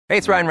Hey,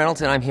 it's Ryan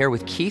Reynolds, and I'm here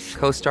with Keith,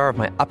 co-star of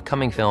my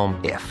upcoming film,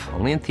 If,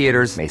 only in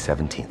theaters May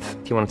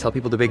 17th. Do you want to tell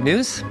people the big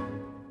news?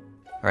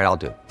 All right,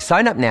 I'll do it.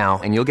 Sign up now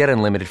and you'll get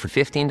unlimited for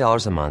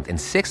 $15 a month and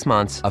 6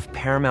 months of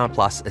Paramount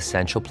Plus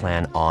Essential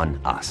Plan on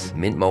us.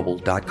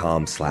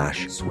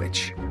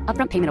 MintMobile.com/switch.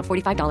 Upfront payment of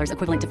 $45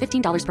 equivalent to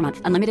 $15 per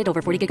month. Unlimited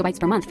over 40 gigabytes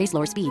per month. Face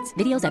lower speeds.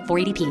 Videos at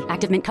 480p.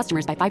 Active Mint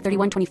customers by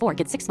 531.24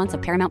 get 6 months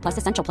of Paramount Plus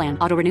Essential Plan.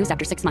 Auto renews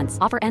after 6 months.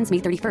 Offer ends May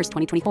 31st,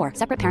 2024.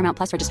 Separate Paramount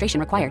Plus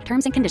registration required.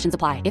 Terms and conditions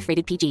apply if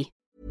rated PG.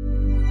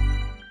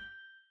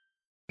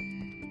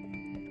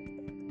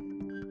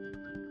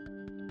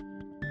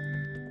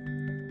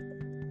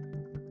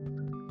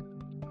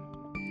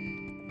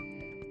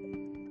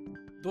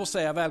 Då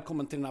säger jag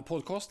välkommen till den här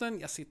podcasten.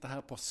 Jag sitter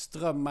här på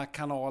Strömma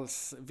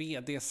kanals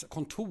vd:s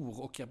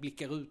kontor och jag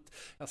blickar ut.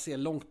 Jag ser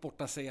långt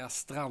borta ser jag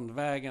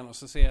Strandvägen och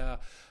så ser jag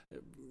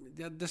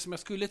det som jag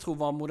skulle tro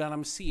var Moderna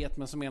Museet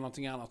men som är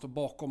någonting annat. Och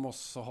bakom oss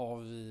så har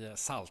vi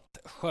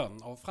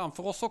Saltsjön och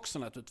framför oss också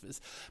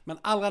naturligtvis. Men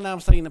allra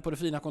närmast här inne på det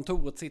fina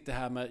kontoret sitter jag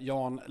här med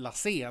Jan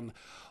Larsén.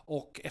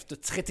 Och efter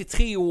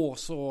 33 år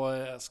så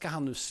ska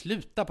han nu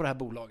sluta på det här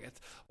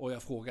bolaget. Och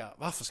jag frågar,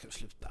 varför ska du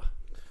sluta?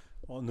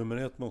 Ja, nummer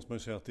ett måste man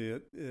säga att det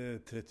är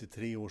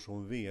 33 år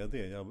som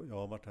vd. Jag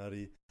har varit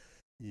här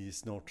i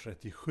snart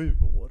 37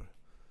 år.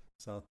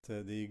 Så att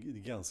det är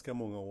ganska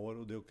många år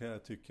och då kan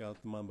jag tycka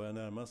att man börjar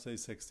närma sig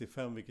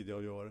 65, vilket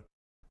jag gör.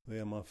 Då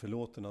är man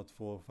förlåten att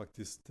få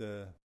faktiskt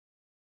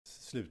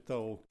sluta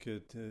och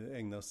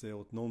ägna sig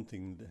åt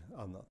någonting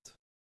annat.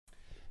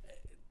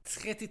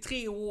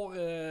 33 år,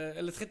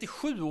 eller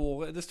 37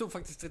 år, det stod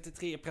faktiskt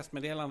 33 i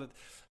pressmeddelandet.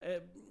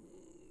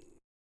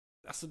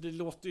 Alltså det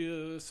låter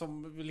ju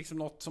som liksom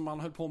något som man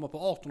höll på med på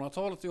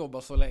 1800-talet och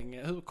jobba så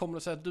länge. Hur kommer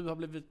det sig att du har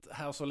blivit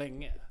här så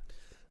länge?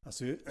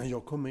 Alltså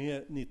jag kom med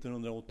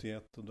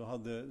 1981 och då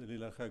hade det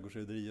lilla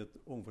skärgårdsrederiet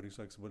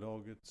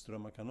Ångfartygsaktiebolaget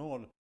Strömma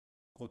kanal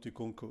gått i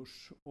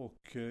konkurs.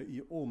 Och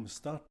i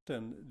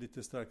omstarten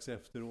lite strax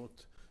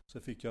efteråt så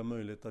fick jag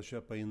möjlighet att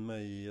köpa in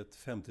mig i ett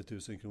 50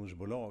 000 kronors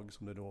bolag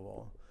som det då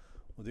var.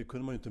 Och det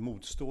kunde man ju inte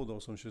motstå då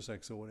som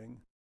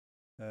 26-åring.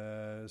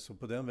 Så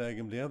på den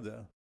vägen blev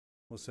det.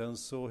 Och sen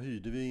så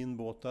hyrde vi in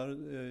båtar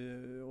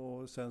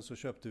och sen så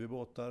köpte vi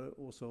båtar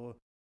och så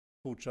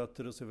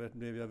fortsatte det och så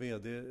blev jag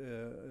vd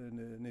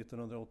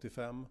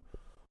 1985.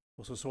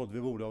 Och så sålde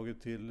vi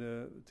bolaget till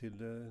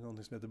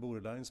någonting som heter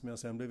Borderline som jag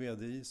sen blev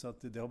vd i. Så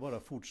att det har bara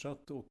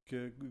fortsatt och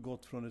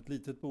gått från ett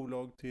litet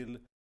bolag till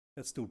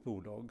ett stort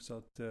bolag. Så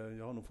att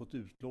jag har nog fått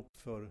utlopp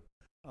för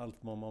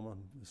allt vad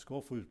man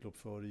ska få utlopp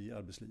för i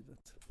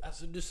arbetslivet.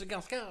 Alltså du ser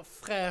ganska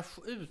fräsch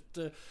ut.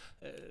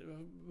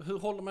 Hur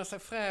håller man sig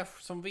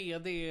fräsch som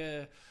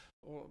vd?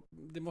 Och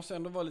det måste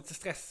ändå vara lite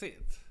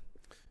stressigt.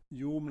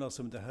 Jo, men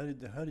alltså det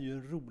här är ju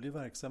en rolig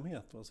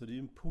verksamhet. Alltså det är ju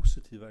en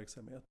positiv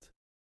verksamhet.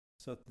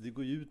 Så att det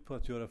går ju ut på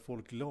att göra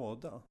folk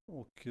glada.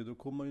 Och då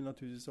kommer man ju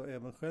naturligtvis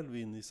även själv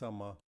in i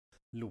samma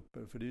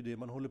looper. För det är ju det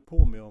man håller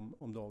på med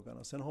om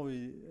dagarna. Sen har vi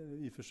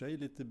i och för sig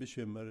lite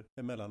bekymmer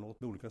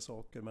emellanåt med olika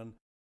saker. Men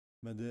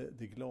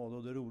det glada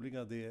och det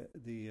roliga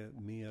det är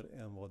mer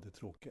än vad det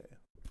tråkiga är.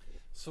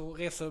 Så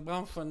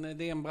resebranschen, det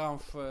är en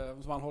bransch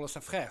som man håller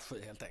sig fräsch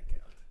i helt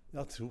enkelt?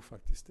 Jag tror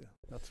faktiskt det.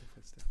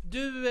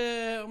 Du,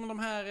 om de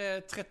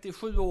här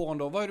 37 åren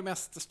då, vad är du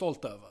mest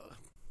stolt över?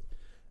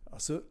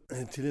 Alltså,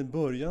 till en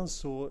början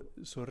så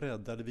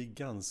räddade vi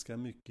ganska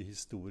mycket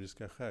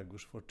historiska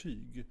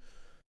skärgårdsfartyg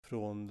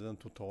från den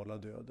totala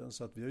döden.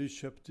 Så att vi har ju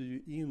köpt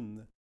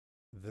in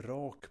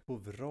vrak på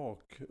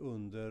vrak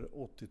under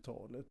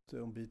 80-talet och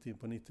en bit in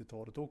på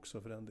 90-talet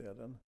också för den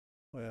delen.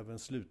 Och även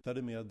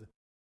slutade med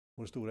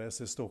vår stora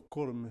SS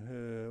Stockholm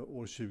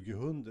år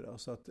 2000.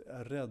 Så att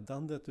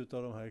räddandet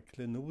av de här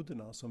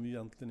klenoderna som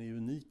egentligen är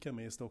unika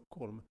med i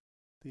Stockholm,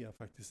 det är jag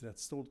faktiskt rätt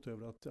stolt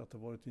över att ha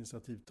varit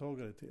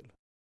initiativtagare till.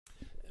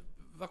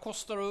 Vad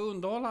kostar det att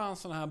underhålla en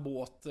sån här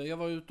båt? Jag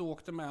var ute och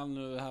åkte med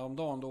nu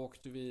häromdagen. Då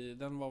åkte vi,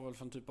 den var väl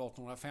från typ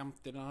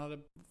 1850. Den hade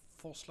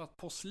forslat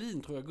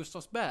porslin tror jag,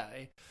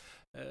 Gustavsberg.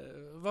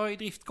 Vad är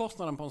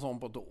driftkostnaden på en sån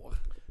på ett år?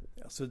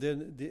 Alltså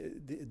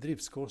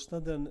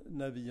driftskostnaden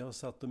när vi har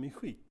satt dem i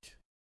skick,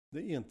 det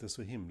är inte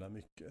så himla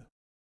mycket.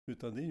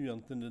 Utan det är ju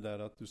egentligen det där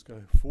att du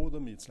ska få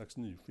dem i ett slags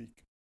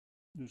nyskick.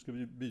 Du ska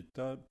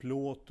byta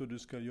plåt och du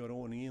ska göra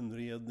ordning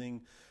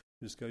inredning.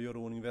 Du ska göra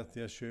ordning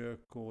vettiga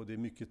kök och det är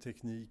mycket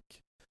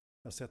teknik.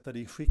 Att sätta det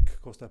i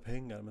skick kostar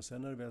pengar, men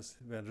sen när det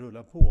väl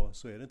rullar på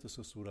så är det inte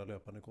så stora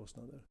löpande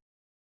kostnader.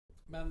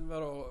 Men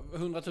vadå,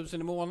 100 000 i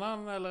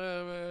månaden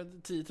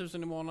eller 10 000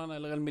 i månaden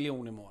eller 1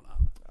 miljon i månaden?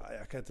 Ja,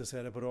 jag kan inte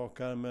säga det på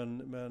rakar,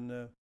 men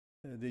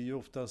det är ju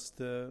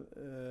oftast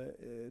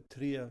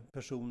 3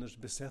 personers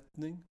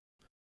besättning.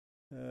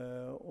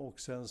 Och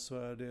sen så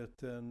är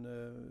det en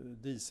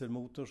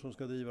dieselmotor som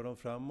ska driva dem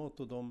framåt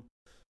och de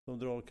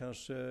drar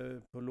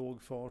kanske på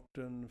låg fart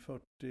en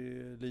 40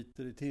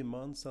 liter i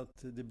timmen så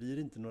att det blir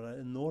inte några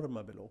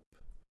enorma belopp.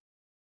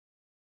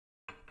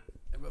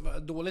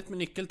 Dåligt med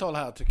nyckeltal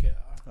här tycker jag.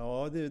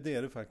 Ja, det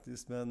är det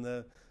faktiskt.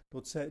 Men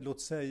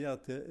låt säga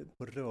att det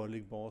på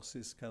rörlig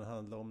basis kan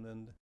handla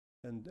om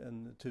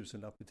en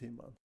tusenlapp i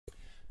timmen.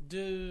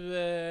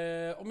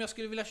 Du, om jag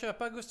skulle vilja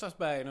köpa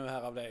Gustavsberg nu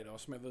här av dig då,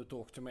 som jag var ute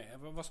och åkte med,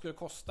 vad skulle det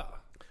kosta?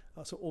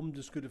 Alltså om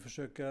du skulle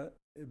försöka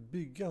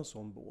bygga en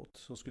sån båt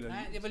så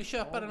skulle Jag vill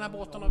köpa den här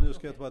båten. Nu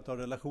ska jag bara ta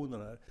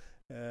relationen här.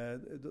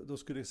 Då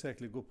skulle det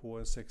säkert gå på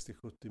en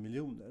 60-70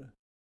 miljoner.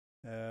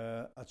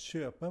 Att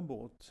köpa en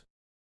båt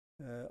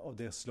av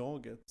det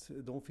slaget,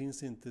 de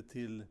finns inte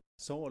till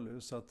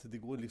salu, så att det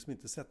går liksom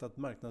inte att sätta ett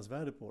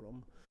marknadsvärde på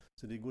dem.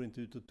 Så det går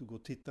inte ut att gå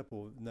och titta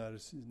på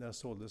när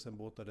såldes en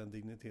båt av den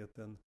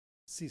digniteten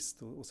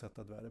sist och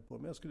sätta ett värde på.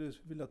 Men jag skulle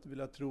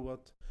vilja tro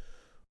att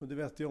under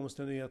vettiga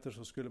omständigheter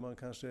så skulle man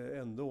kanske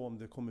ändå, om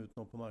det kom ut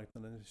någon på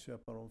marknaden,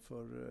 köpa dem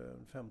för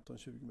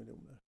 15-20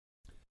 miljoner.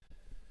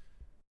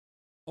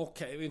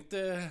 Okej,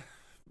 inte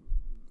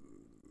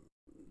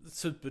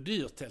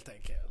superdyrt helt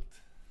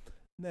enkelt.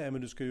 Nej,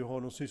 men du ska ju ha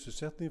någon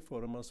sysselsättning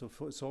för dem.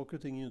 Alltså, saker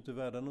och ting är ju inte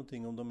värda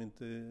någonting om de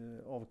inte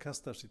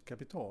avkastar sitt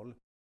kapital.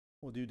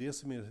 Och det är ju det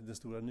som är den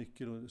stora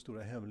nyckeln och den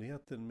stora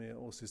hemligheten med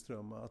oss i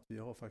Strömma, att vi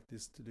har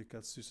faktiskt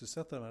lyckats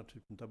sysselsätta den här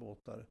typen av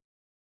båtar.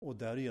 Och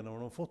därigenom har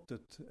de fått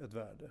ett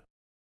värde.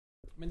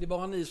 Men det är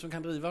bara ni som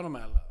kan driva dem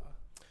eller?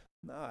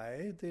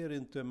 Nej, det är det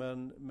inte,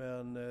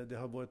 men det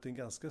har varit en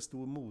ganska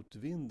stor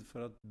motvind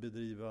för att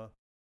bedriva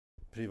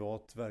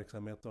privat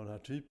verksamhet av den här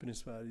typen i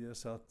Sverige.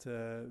 Så att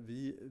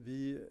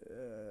vi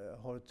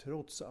har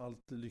trots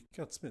allt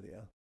lyckats med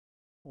det.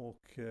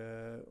 Och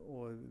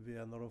vi är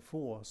en av de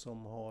få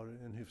som har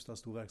en hyfsat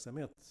stor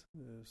verksamhet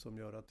som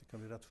gör att det kan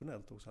bli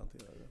rationellt också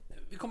hantera det.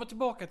 Vi kommer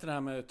tillbaka till det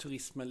här med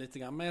turismen lite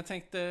grann. Men jag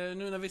tänkte,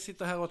 nu när vi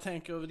sitter här och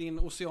tänker över din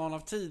ocean av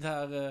tid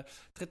här,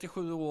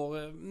 37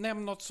 år,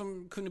 nämn något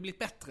som kunde blivit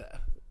bättre.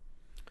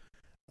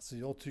 Alltså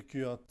jag tycker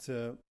ju att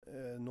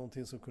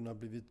någonting som kunde ha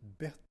blivit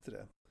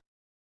bättre,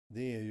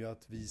 det är ju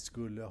att vi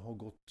skulle ha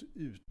gått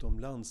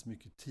utomlands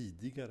mycket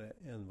tidigare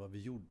än vad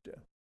vi gjorde.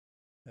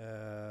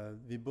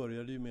 Vi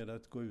började ju med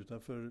att gå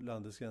utanför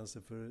landets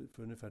gränser för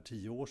ungefär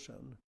 10 år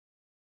sedan.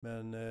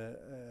 Men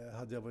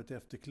hade jag varit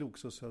efterklok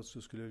så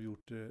skulle jag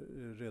gjort det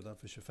redan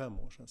för 25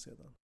 år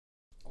sedan.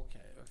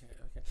 Okej.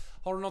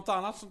 Har du något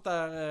annat sånt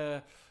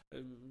där,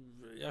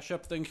 jag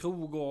köpte en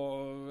krog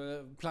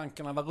och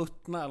plankorna var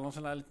ruttna eller någon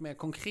sån där lite mer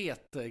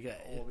konkret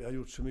grej? Ja, vi har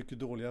gjort så mycket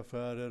dåliga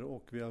affärer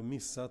och vi har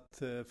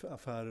missat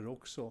affärer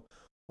också.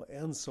 Och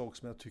en sak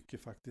som jag tycker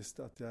faktiskt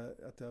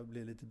att jag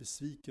blev lite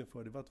besviken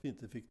för, det var att vi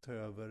inte fick ta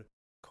över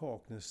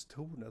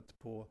Kaknästornet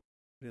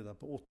redan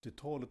på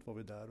 80-talet var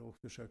vi där och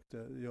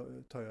försökte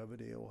ta över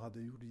det och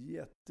hade gjort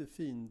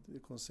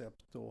jättefint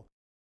koncept och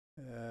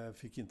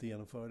fick inte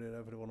genomföra det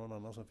där för det var någon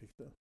annan som fick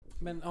det.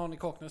 Men har ni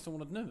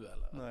Kaknästornet nu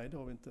eller? Nej, det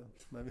har vi inte.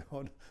 Men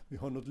vi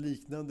har något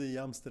liknande i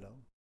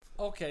Amsterdam.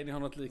 Okej, ni har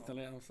något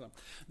liknande i Amsterdam.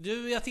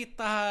 Du, jag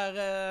tittar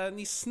här,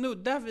 ni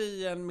snuddar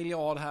vid 1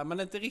 miljard här, men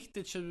inte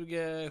riktigt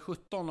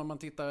 2017 om man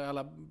tittar i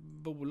alla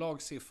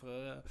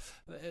bolagssiffror.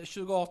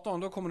 2018,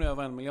 då kommer ni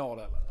över 1 miljard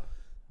eller?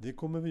 Det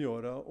kommer vi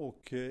göra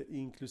och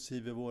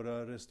inklusive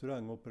våra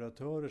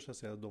restaurangoperatörer, så att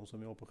säga, de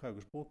som jobbar på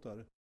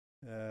skärgårdsbåtar,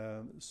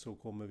 så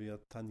kommer vi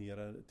att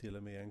tangera till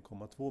och med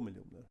 1,2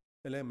 miljoner.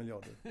 Eller 1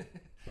 miljard.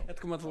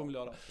 1,2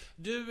 miljarder.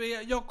 Du,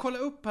 jag kollar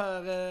upp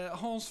här.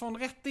 Hans von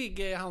Rettig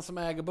är han som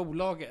äger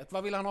bolaget.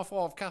 Vad vill han ha för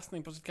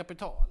avkastning på sitt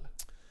kapital?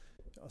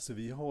 Alltså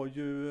vi har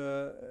ju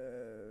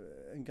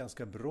en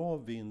ganska bra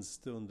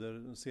vinst under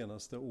de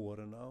senaste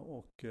åren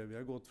och vi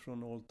har gått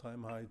från all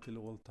time high till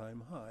all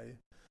time high.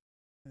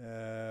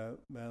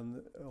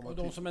 Men om och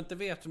de som inte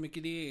vet hur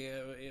mycket det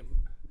är...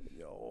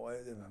 Ja,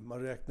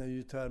 man räknar ju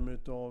i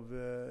termer av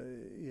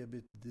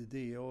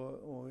EBITDA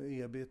och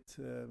EBIT,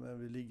 men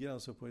vi ligger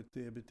alltså på ett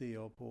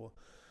EBITDA på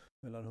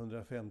mellan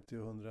 150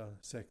 och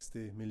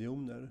 160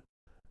 miljoner.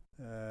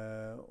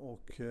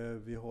 Och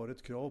vi har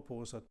ett krav på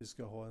oss att vi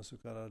ska ha en så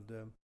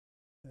kallad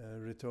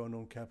return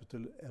on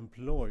capital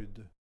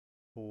employed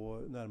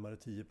på närmare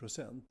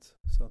 10%.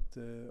 Så att,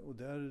 och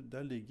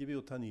där ligger vi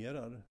och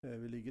tangerar.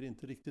 Vi ligger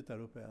inte riktigt där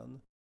uppe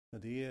än.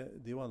 Men det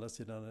är å andra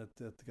sidan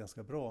ett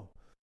ganska bra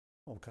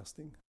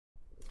avkastning.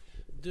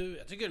 Du,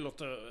 jag tycker det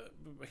låter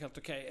helt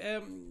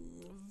okej.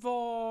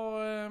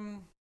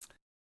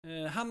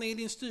 Han är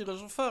din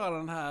styrelseordförande,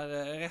 den här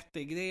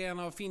Rettig. Det är en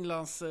av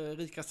Finlands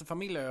rikaste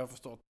familjer, jag har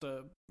förstått.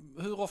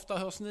 Hur ofta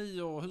hörs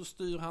ni och hur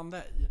styr han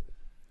dig?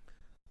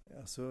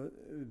 Alltså,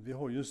 vi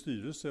har ju en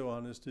styrelse och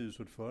han är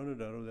styrelseordförande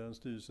där och den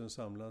styrelsen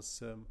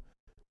samlas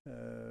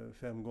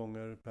 5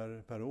 gånger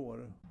per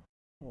år.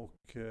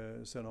 Och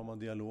sen har man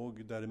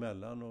dialog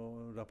däremellan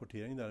och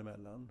rapportering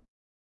däremellan.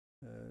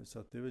 Så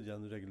att det är väl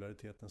den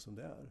regulariteten som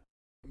det är.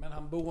 Men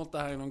han bor inte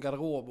här i någon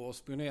garderob och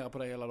spionerar på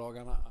dig hela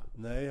dagarna?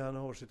 Nej, han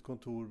har sitt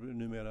kontor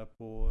numera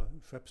på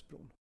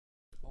Skeppsbron.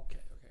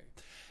 Okej.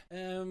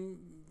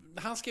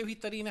 Han ska ju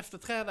hitta din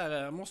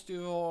efterträdare. Måste ju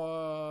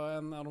vara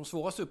en av de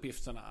svåraste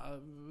uppgifterna.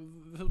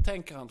 Hur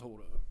tänker han, tror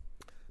du?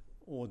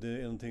 Och det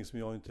är någonting som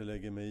jag inte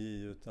lägger mig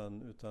i utan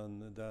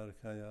där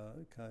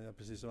kan jag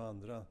precis som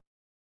andra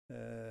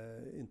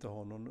inte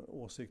ha någon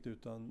åsikt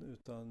utan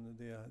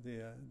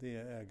det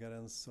är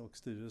ägarens och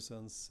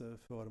styrelsens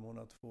förmån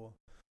att få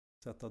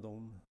sätta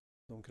de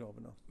de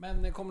kraven.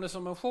 Men kom det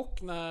som en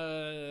chock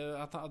när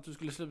att du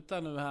skulle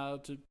sluta nu här,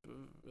 typ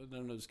när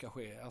det nu ska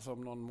ske? Alltså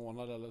om någon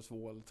månad eller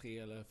 2 eller 3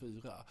 eller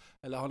 4?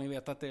 Eller har ni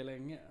vetat det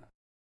länge?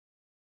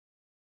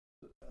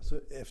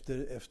 Alltså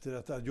efter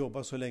att ha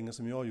jobbat så länge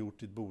som jag har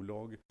gjort i ett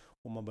bolag,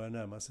 om man börjar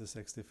närma sig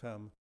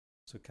 65,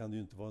 så kan det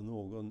ju inte vara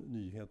någon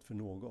nyhet för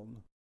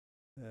någon.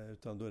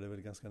 Utan då är det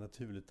väl ganska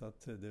naturligt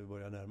att det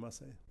börjar närma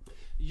sig.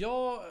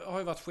 Jag har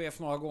ju varit chef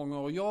några gånger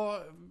och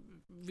jag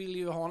ville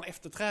ju ha en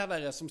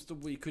efterträdare som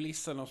stod i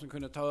kulissen och som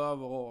kunde ta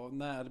över, och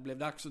när det blev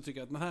dags så tycker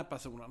jag att den här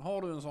personen,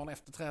 har du en sån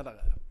efterträdare?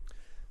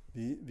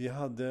 Vi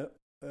hade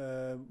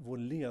vår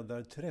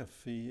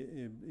ledarträff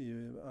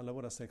i alla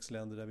våra 6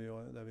 länder där vi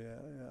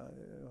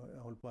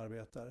håller på och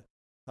arbetar,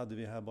 hade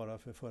vi här bara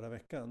för förra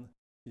veckan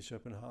i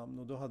Köpenhamn,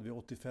 och då hade vi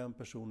 85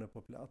 personer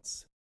på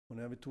plats. Och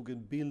när vi tog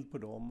en bild på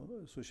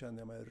dem så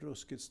kände jag mig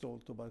ruskigt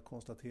stolt och bara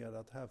konstaterade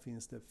att här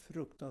finns det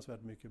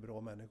fruktansvärt mycket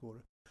bra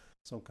människor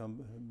som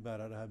kan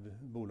bära det här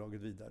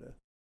bolaget vidare.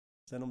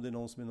 Sen om det är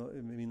någon som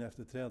är min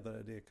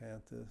efterträdare, det kan jag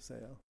inte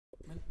säga.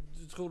 Men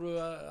tror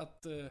du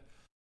att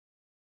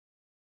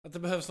det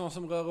behövs någon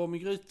som rör om i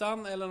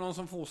grytan eller någon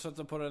som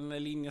fortsätter på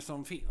den linje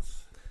som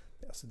finns?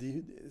 Alltså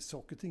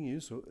saker och ting är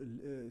ju så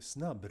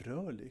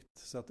snabbrörligt,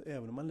 så att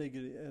även om man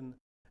lägger en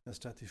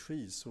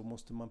strategi så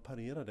måste man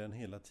parera den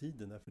hela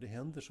tiden, därför det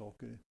händer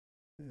saker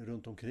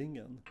runt omkring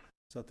en.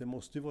 Så att det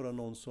måste ju vara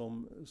någon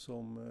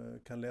som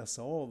kan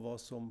läsa av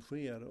vad som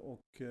sker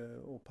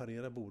och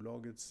parera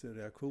bolagets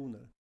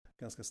reaktioner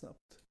ganska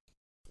snabbt.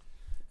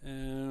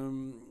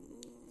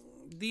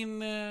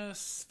 Din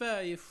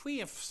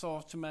Sverigechef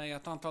sa till mig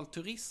att antal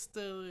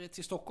turister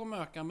till Stockholm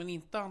ökar, men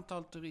inte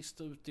antal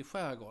turister ute i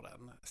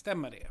skärgården.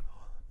 Stämmer det?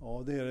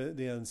 Ja,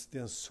 det är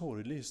en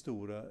sorglig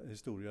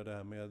historia det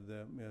här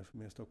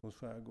med Stockholms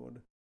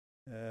skärgård.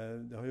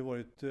 Det har ju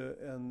varit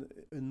en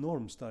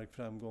enormt stark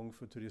framgång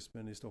för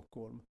turismen i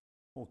Stockholm.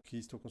 Och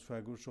i Stockholms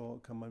skärgård så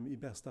kan man i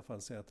bästa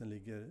fall säga att den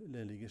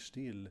ligger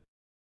still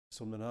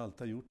som den alltid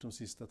har gjort de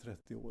sista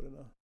 30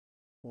 åren.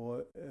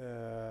 Och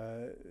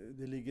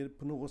det ligger,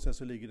 på något sätt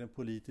så ligger en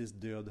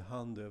politiskt död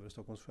hand över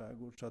Stockholms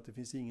skärgård, så att det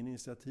finns ingen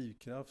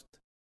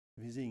initiativkraft.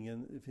 Det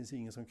finns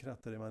ingen som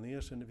krattar i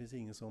manegen, det finns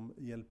ingen som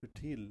hjälper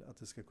till att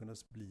det ska kunna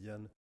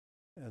bli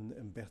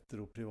en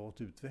bättre och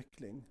privat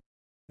utveckling.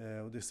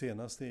 Och det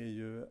senaste är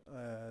ju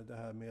det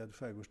här med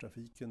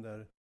skärgårdstrafiken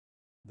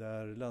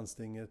där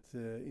landstinget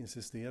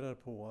insisterar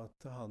på att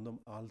ta hand om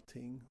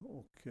allting,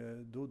 och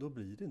då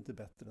blir det inte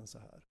bättre än så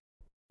här.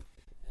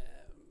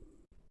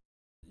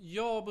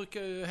 Jag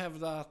brukar ju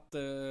hävda att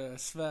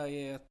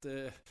Sverige är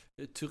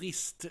ett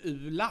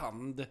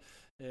turist-u-land.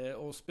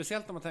 Och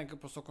speciellt när man tänker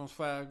på Stockholms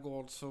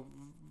skärgård så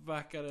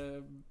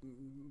verkar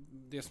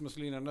det som att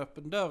slå in en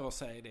öppen dörr och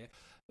säga det.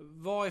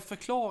 Vad är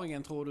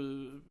förklaringen, tror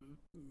du,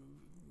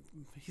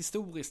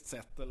 historiskt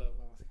sett? Eller?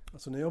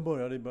 Alltså när jag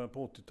började i början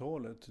på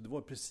 80-talet, det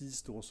var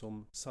precis då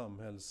som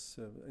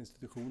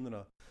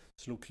samhällsinstitutionerna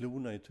slog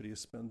klorna i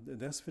turismen.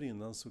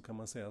 Dessförinnan så kan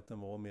man säga att den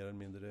var mer eller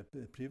mindre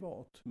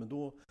privat. Men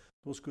då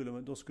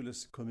skulle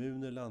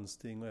kommuner,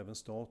 landsting och även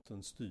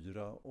staten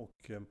styra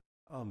och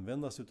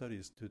använda sig av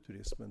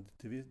turismen.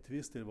 Till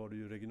viss del var det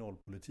ju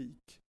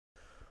regionalpolitik.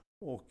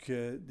 Och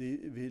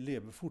vi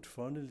lever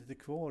fortfarande lite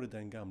kvar i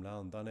den gamla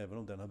andan, även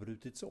om den har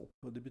brutits upp.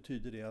 Och det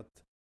betyder det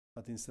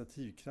att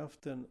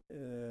initiativkraften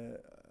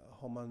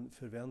har man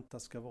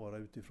förväntat ska vara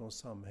utifrån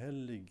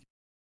samhällelig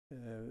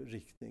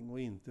riktning och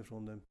inte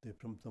från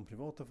de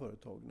privata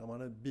företagen.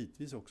 Man har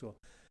bitvis också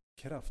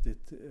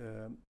kraftigt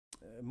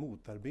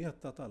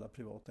motarbetat alla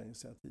privata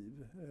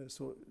initiativ.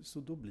 Så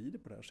då blir det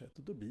på det här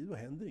sättet. Då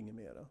händer inget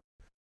mera.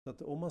 Så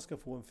att om man ska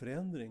få en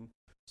förändring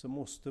så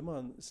måste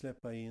man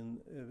släppa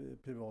in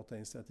privata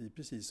initiativ,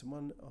 precis som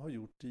man har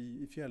gjort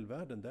i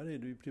fjällvärlden. Där är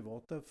det ju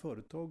privata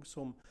företag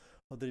som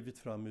har drivit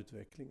fram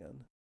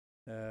utvecklingen.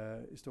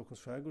 I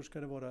Stockholms skärgård ska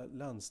det vara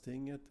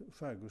landstinget,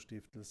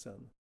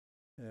 skärgårdsstiftelsen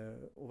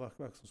och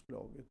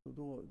Vaxholmsbolaget, och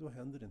då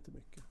händer det inte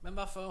mycket. Men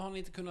varför har ni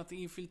inte kunnat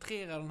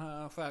infiltrera den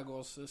här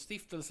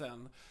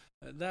skärgårdsstiftelsen?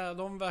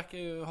 De verkar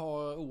ju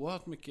ha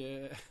oerhört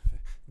mycket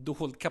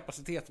dold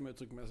kapacitet, om jag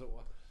uttrycker mig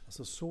så.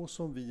 Alltså så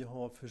som vi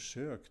har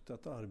försökt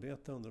att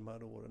arbeta under de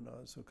här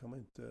åren, så kan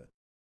man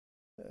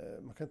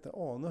kan inte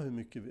ana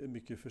hur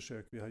mycket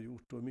försök vi har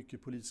gjort, och hur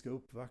mycket politiska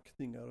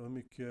uppvaktningar och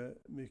hur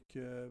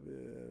mycket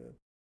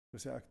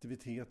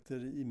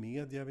aktiviteter i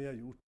media vi har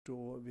gjort,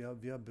 och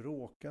vi har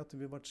bråkat och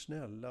vi har varit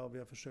snälla och vi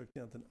har försökt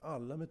egentligen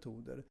alla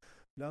metoder.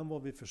 Ibland var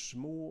vi för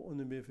små och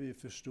nu är vi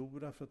för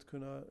stora för att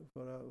kunna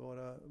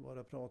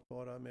vara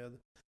pratbara med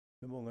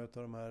många av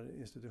de här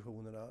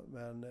institutionerna.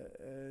 Men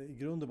i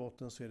grund och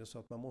botten så är det så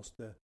att man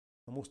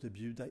måste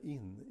bjuda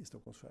in i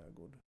Stockholms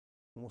skärgård.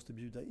 Man måste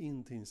bjuda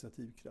in till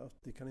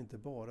initiativkraft. Det kan inte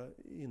bara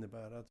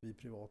innebära att vi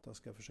privata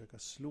ska försöka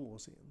slå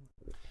oss in.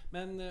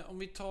 Men om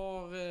vi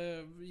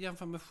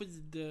jämför med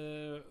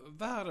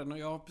skidvärlden, och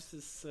jag har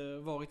precis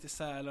varit i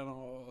Sälen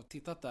och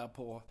tittat där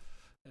på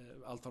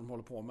allt de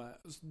håller på med.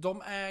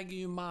 De äger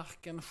ju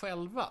marken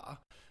själva.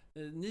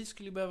 Ni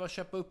skulle behöva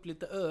köpa upp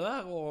lite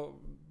öar och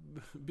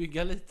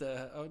bygga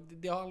lite.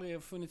 Det har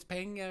aldrig funnits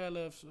pengar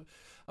eller...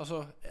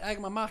 Alltså,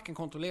 äger man marken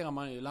kontrollerar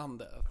man ju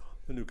landet.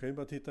 Men du kan ju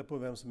bara titta på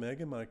vem som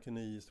äger marken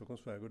i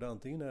Stockholms skärgård.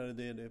 Antingen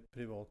är det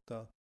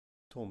privata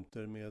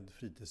tomter med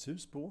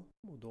fritidshus på.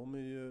 Och de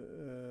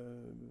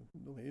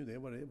är ju det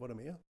vad de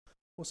är.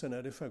 Och sen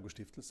är det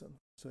Skärgårdsstiftelsen.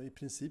 Så i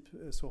princip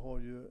så har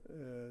ju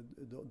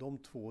de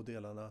två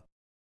delarna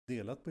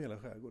delat på hela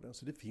skärgården.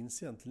 Så det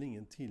finns egentligen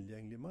ingen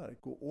tillgänglig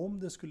mark. Och om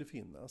det skulle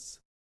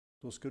finnas,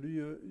 då ska du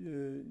ju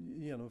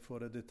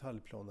genomföra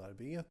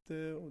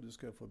detaljplanarbete och du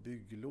ska få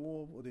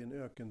bygglov och det är en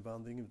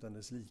ökenvandring utan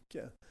dess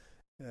like.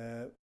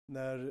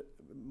 När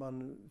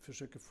man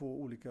försöker få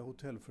olika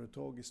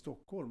hotellföretag i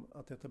Stockholm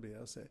att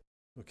etablera sig,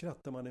 då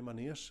krattar man i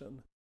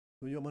manegen.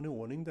 Då gör man i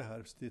ordning det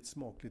här till ett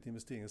smakligt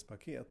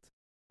investeringspaket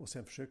och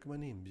sen försöker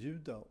man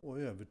inbjuda och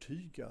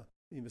övertyga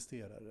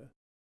investerare.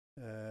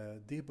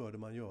 Det borde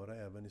man göra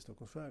även i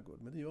Stockholms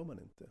skärgård, men det gör man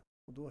inte.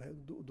 Och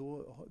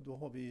då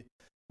har vi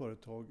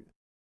företag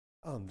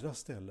andra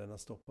ställen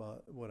att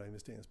stoppa våra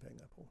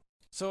investeringspengar på.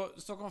 Så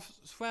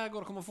Stockholms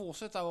skärgård kommer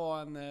fortsätta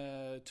vara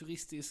en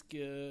turistisk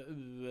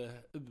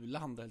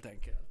u-land helt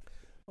enkelt?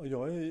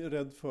 Jag är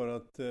rädd för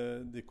att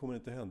det kommer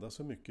inte hända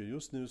så mycket.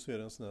 Just nu så är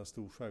det en sån här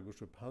stor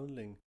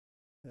skärgårdsupphandling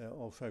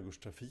av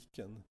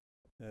skärgårdstrafiken.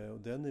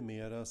 Och den är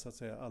mera så att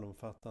säga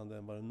allomfattande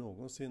än vad den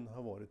någonsin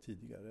har varit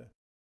tidigare.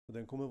 Och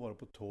den kommer vara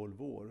på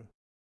 12 år.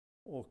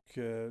 Och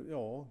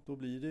då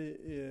blir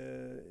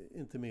det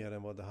inte mer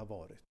än vad det har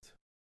varit.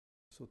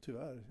 Så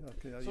tyvärr.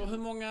 Så hur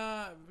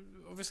många,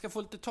 om vi ska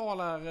få lite tal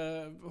här,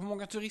 hur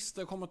många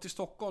turister kommer till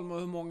Stockholm och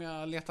hur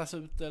många letas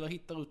ut eller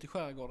hittar ut i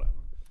skärgården?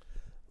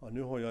 Ja,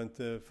 nu har jag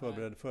inte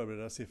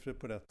förberedda siffror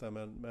på detta,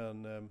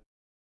 men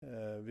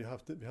vi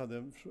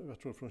hade, jag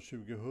tror från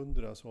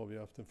 2000 så har vi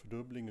haft en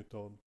fördubbling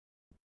utav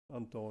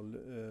antal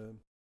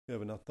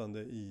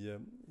övernattande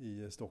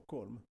i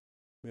Stockholm.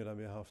 Medan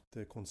vi har haft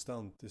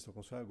konstant i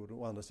Stockholms skärgård.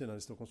 Å andra sidan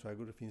i Stockholms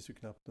skärgård det finns ju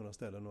knappt några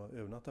ställen att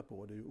övernatta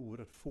på. Det är ju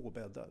oerhört få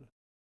bäddar.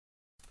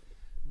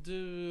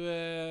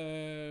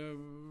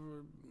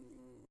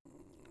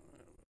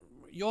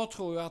 Jag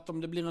tror ju att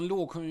om det blir en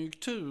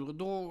lågkonjunktur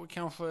då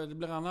kanske det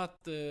blir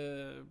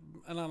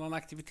en annan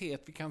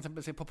aktivitet. Vi kan till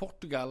exempel se på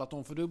Portugal att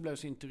de fördubblar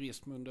sin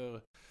turism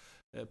under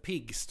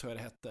PIGS tror jag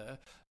det hette.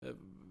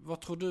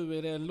 Vad tror du,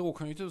 är det en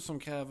lågkonjunktur som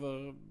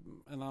kräver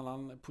en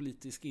annan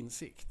politisk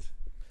insikt?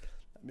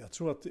 Jag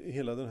tror att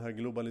hela den här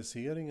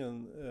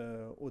globaliseringen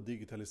och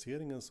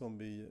digitaliseringen som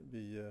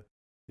vi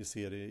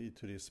ser i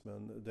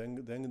turismen,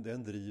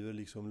 den driver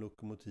liksom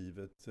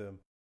lokomotivet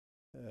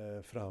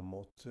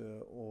framåt.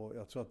 Och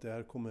jag tror att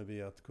där kommer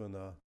vi att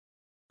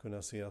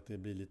kunna se att det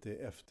blir lite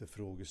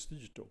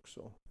efterfrågestyrt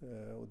också.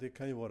 Och det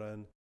kan ju vara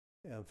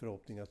en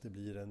förhoppning att det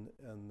blir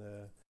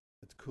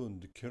ett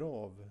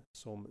kundkrav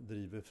som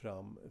driver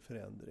fram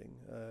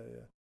förändring.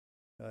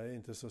 Jag är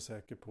inte så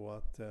säker på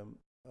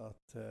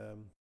att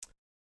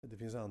det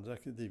finns andra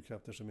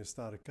drivkrafter som är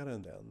starkare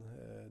än den.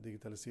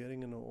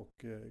 Digitaliseringen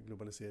och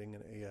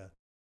globaliseringen är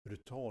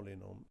brutal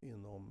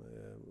inom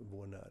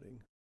vår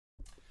näring.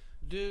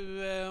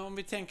 Du, om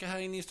vi tänker här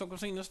inne i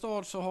Stockholms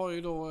innerstad så har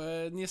ju då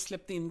ni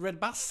släppt in Red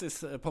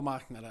Buses på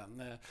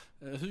marknaden.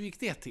 Hur gick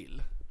det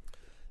till?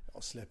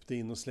 Ja,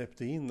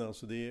 släppte in.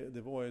 Alltså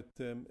det var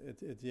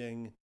ett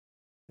gäng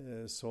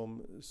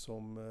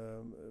som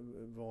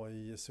var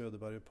i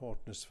Söderberg och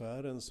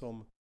partnersfären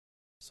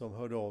som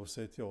hörde av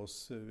sig till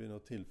oss vid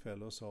något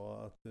tillfälle och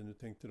sa att nu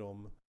tänkte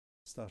de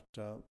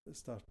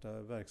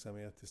starta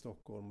verksamhet i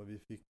Stockholm och vi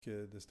fick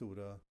det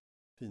stora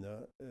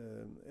fina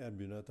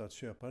erbjudandet att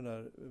köpa den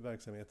här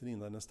verksamheten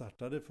innan den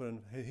startade för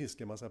en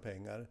hisklig massa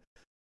pengar.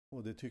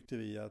 Och det tyckte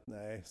vi att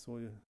nej,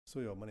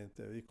 så gör man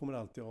inte. Vi kommer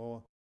alltid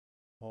ha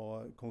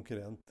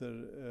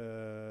konkurrenter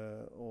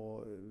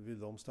och vill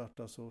de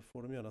starta så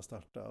får de gärna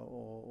starta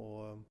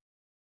och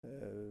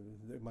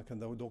man kan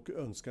dock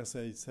önska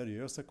sig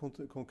seriösa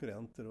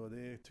konkurrenter och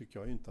det tycker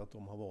jag inte att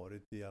de har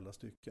varit i alla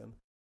stycken.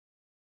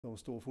 De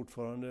står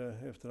fortfarande,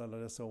 efter alla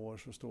dessa år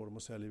så står de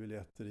och säljer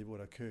biljetter i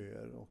våra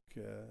köer och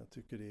jag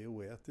tycker det är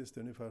oetiskt. Det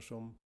är ungefär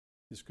som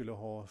vi skulle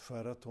ha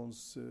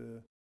Sheratons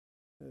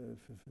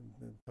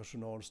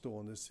personal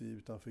stående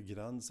utanför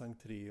Grands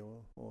entré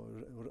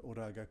och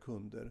ragga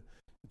kunder.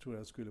 Jag tror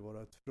att det skulle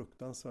vara ett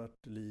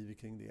fruktansvärt liv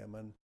kring det,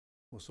 men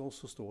hos oss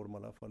så står de i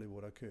alla fall i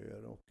våra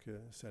köer och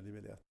säljer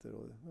biljetter.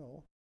 Och,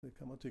 ja, det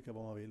kan man tycka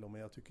vad man vill om,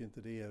 men jag tycker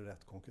inte det är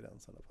rätt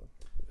konkurrens i alla fall.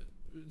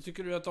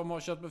 Tycker du att de har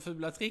kört med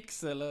fula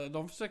tricks eller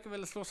de försöker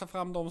väl slå sig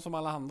fram de som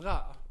alla andra?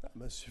 Ja,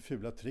 men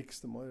fula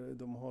tricks,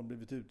 de har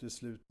blivit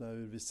uteslutna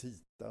ur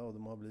Visita och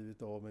de har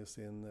blivit av med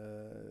sin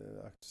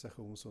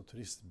auktorisation som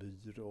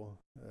turistbyrå.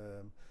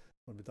 De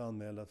har blivit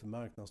anmälda till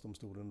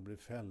marknadsdomstolen och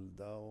blivit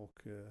fällda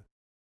och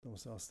de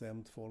har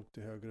stämt folk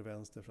till höger och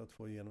vänster för att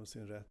få igenom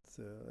sin rätt.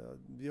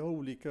 Vi har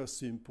olika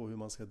syn på hur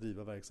man ska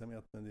driva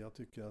verksamhet, men jag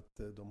tycker att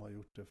de har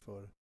gjort det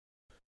för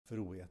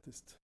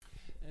oetiskt.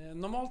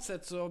 Normalt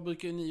sett så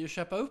brukar ni ju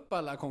köpa upp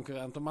alla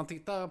konkurrenter. Om man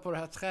tittar på det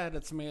här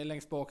trädet som är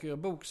längst bak i er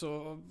bok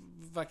så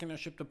verkar ni ha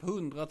köpt upp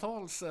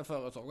hundratals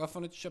företag. Varför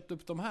har ni inte köpt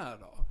upp de här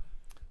då?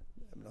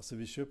 Men alltså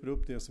vi köper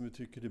upp det som vi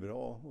tycker är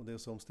bra och det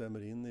som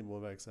stämmer in i vår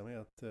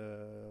verksamhet.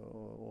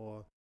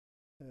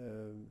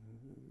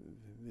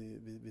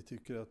 Vi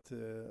tycker att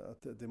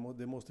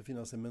det måste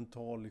finnas en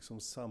mental liksom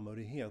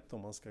samhörighet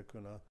om man ska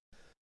kunna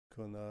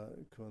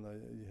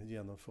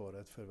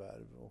genomföra ett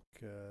förvärv.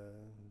 Och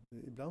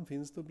ibland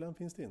finns det och ibland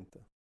finns det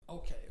inte.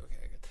 Okej.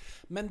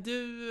 Men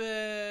du,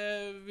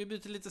 vi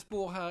byter lite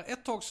spår här.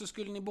 Ett tag så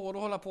skulle ni båda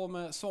hålla på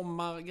med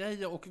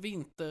sommargrejer och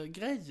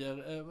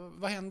vintergrejer.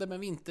 Vad hände med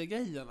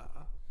vintergrejerna?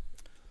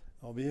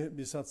 Ja,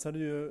 vi satsade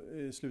ju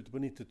i slutet på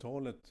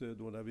 90-talet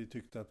då där vi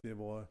tyckte att vi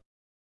var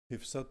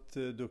hyfsat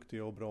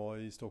duktiga och bra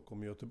i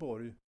Stockholm och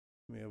Göteborg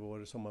med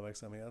vår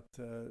sommarverksamhet.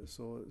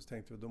 Så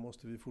tänkte vi då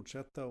måste vi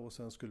fortsätta och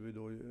sen skulle vi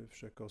då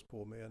försöka oss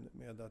på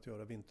med att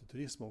göra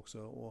vinterturism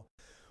också och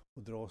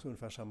dra oss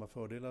ungefär samma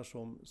fördelar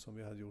som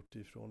vi hade gjort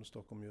ifrån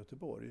Stockholm och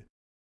Göteborg.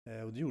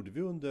 Och det gjorde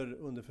vi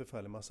under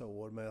förfärligt massa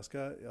år, men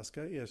jag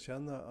ska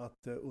erkänna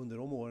att under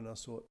de åren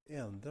så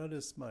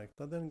ändrades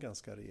marknaden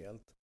ganska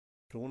rejält.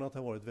 Från att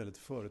ha varit väldigt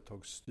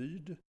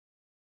företagsstyrd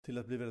till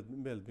att bli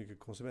väldigt mycket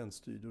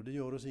konsumentstyrd, och det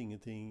gör oss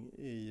ingenting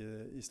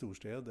i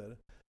storstäder.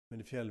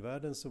 Men i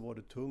fjällvärlden så var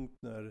det tungt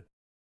när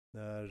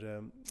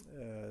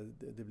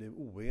det blev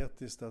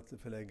oetiskt att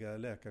förlägga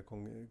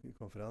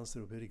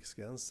läkarkonferenser upp i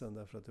Riksgränsen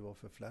därför att det var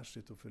för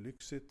flashigt och för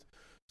lyxigt.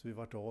 Så vi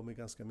vart av med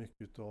ganska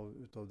mycket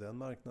utav den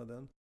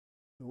marknaden.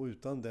 Och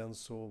utan den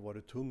så var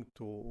det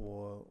tungt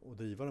att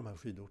driva de här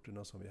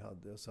skidorterna som vi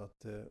hade. Så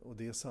att, och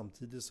det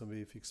samtidigt som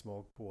vi fick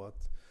smak på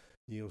att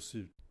ge oss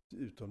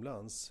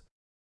utomlands.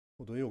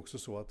 Och då är det också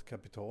så att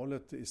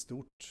kapitalet är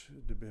stort.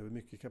 Du behöver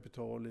mycket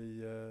kapital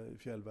i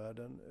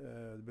fjällvärlden.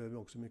 Du behöver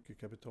också mycket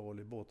kapital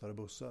i båtar och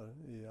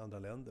bussar i andra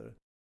länder.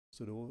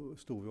 Så då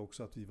stod vi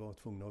också att vi var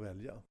tvungna att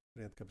välja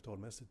rent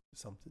kapitalmässigt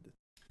samtidigt.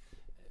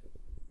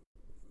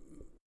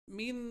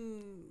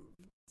 Min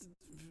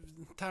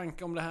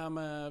tanke om det här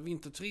med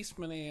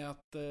vinterturismen är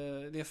att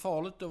det är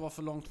farligt att vara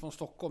för långt från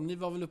Stockholm. Ni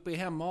var väl uppe i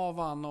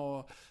Hemavan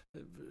och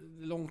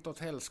långt åt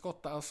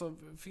helskotta. Alltså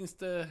finns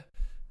det...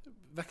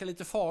 Verkar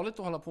lite farligt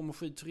att hålla på med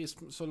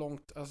skidturism så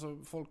långt. Alltså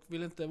folk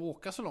vill inte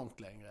åka så långt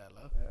längre,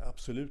 eller?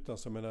 Absolut,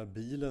 alltså jag menar,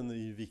 bilen är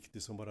ju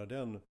viktig som bara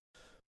den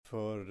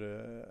för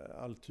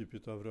all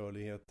typ av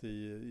rörlighet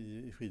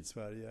i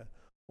Skidsverige.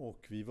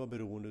 Och vi var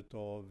beroende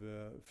av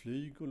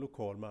flyg och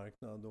lokal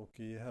marknad, och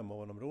i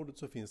Hemavanområdet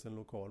så finns det en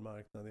lokal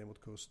marknad ner mot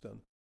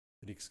kusten.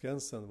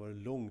 Riksgränsen var det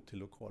långt till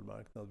lokal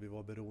marknad. Vi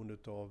var beroende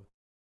utav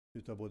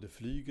både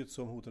flyget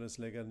som hotades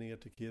lägga ner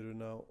till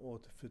Kiruna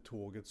och för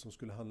tåget som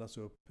skulle handlas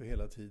upp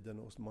hela tiden,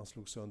 och man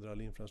slog sönder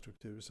all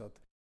infrastruktur, så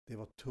att det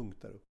var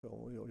tungt där uppe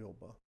att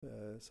jobba.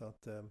 Så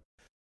att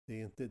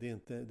det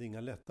är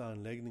inga lätta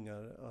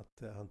anläggningar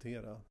att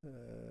hantera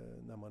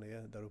när man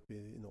är där uppe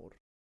i norr.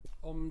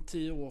 Om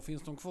 10 år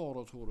finns de kvar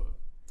då, tror du?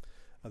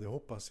 Ja, det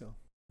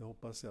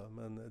hoppas jag.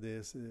 Men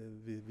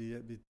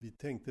vi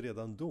tänkte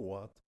redan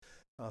då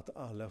att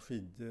alla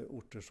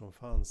skidorter som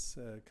fanns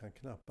kan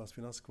knappast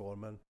finnas kvar,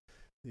 men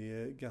det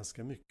är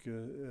ganska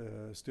mycket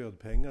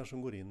stödpengar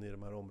som går in i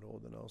de här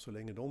områdena, och så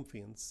länge de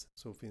finns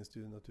så finns det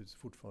ju naturligtvis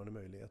fortfarande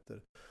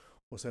möjligheter.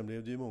 Och sen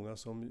blev det ju många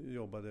som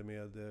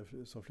jobbade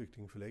som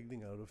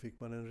flyktingförläggningar, och då fick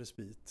man en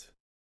respit.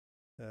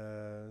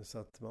 Så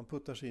att man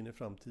puttar sig in i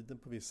framtiden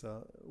på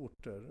vissa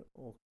orter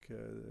och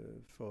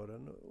för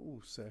en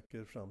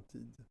osäker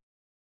framtid.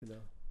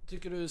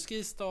 Tycker du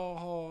Skistar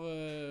har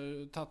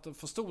tagit en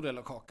för stor del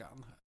av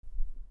kakan?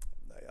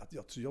 Nej,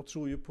 jag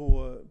tror ju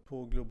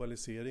på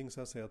globalisering,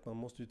 så att säga, att man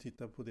måste ju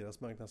titta på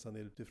deras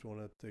marknadsandel utifrån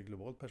ett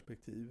globalt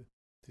perspektiv.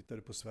 Tittar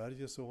du på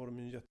Sverige så har de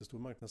ju en jättestor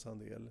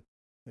marknadsandel,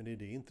 men det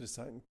är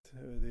intressant.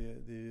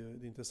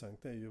 Det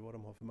intressanta är ju vad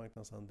de har för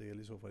marknadsandel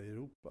i så fall i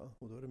Europa,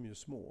 och då är de ju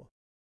små. Jag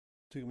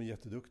tycker de är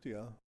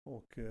jätteduktiga,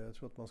 och jag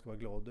tror att man ska vara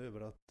glad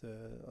över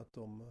att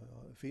de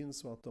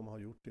finns och att de har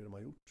gjort det de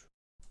har gjort.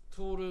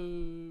 Tror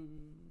du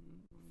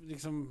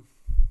liksom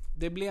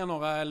det blir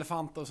några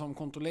elefanter som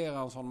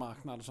kontrollerar en sån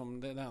marknad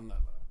som det är den, eller?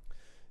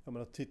 Ja,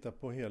 men att titta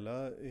på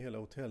hela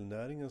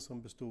hotellnäringen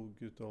som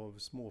bestod av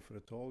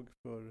småföretag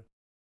för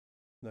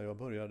när jag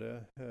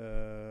började,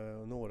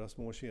 några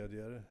små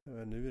kedjor.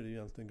 Nu är det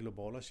egentligen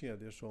globala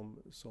kedjor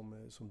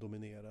som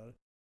dominerar.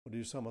 Och det är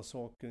ju samma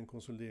sak, en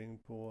konsolidering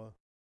på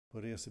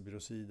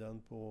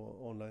resebyråsidan, på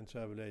online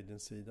travel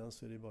agent-sidan,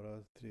 så är det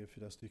bara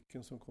 3-4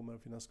 stycken som kommer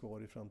att finnas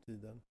kvar i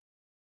framtiden.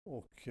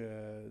 Och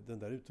den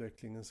där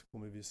utvecklingen så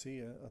kommer vi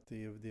se att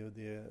det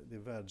är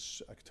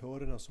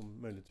världsaktörerna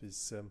som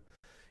möjligtvis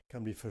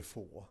kan bli för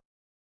få.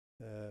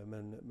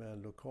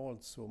 Men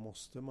lokalt så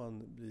måste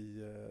man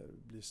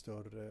bli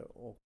större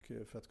och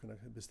för att kunna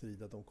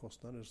bestrida de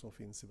kostnader som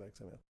finns i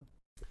verksamheten.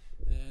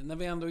 När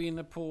vi ändå är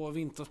inne på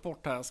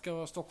vintersport här,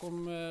 ska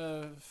Stockholm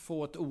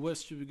få ett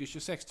OS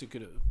 2026, tycker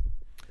du?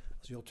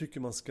 Alltså jag tycker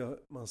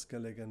man ska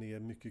lägga ner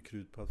mycket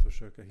krut på att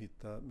försöka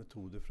hitta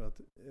metoder för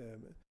att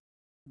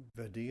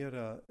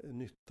värdera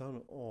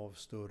nyttan av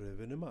större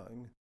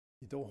evenemang.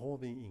 Idag har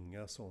vi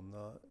inga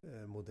sådana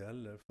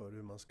modeller för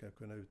hur man ska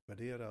kunna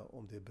utvärdera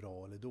om det är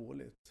bra eller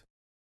dåligt.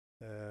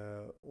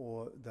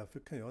 Och därför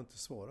kan jag inte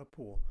svara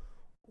på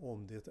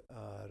om det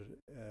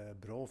är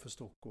bra för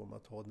Stockholm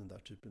att ha den där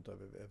typen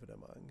av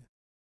evenemang.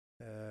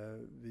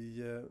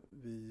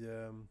 Vi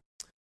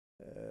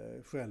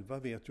själva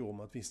vet ju om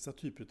att vissa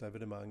typer av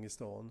evenemang i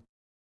stan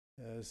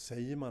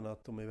säger man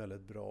att de är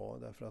väldigt bra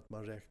därför att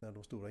man räknar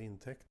de stora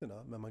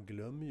intäkterna, men man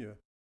glömmer ju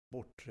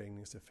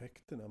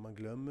bortträngningseffekterna. Man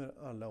glömmer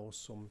alla oss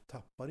som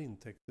tappar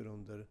intäkter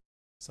under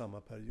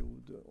samma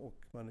period,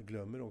 och man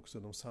glömmer också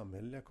de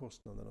samhälleliga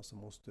kostnaderna som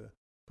måste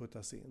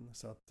puttas in.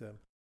 Så att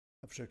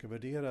försöka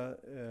värdera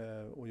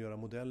och göra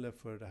modeller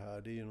för det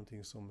här, det är ju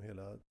någonting som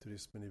hela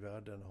turismen i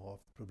världen har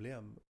haft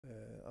problem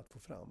att få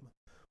fram.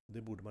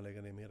 Det borde man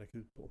lägga ner mer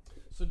akut på.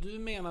 Så du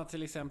menar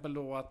till exempel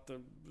då att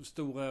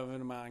stora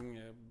evenemang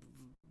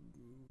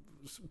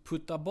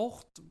puttar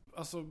bort,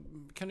 alltså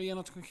kan du ge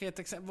något konkret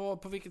exempel?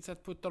 På vilket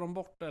sätt puttar de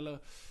bort, eller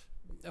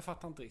jag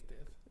fattar inte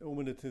riktigt. Jo,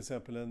 men det till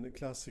exempel en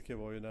klassiker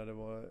var ju när det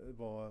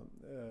var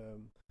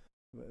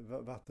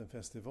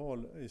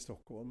vattenfestival i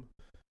Stockholm.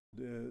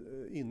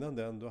 Innan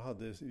den då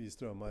hade vi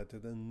Strömma ett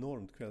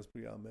enormt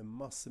kvällsprogram med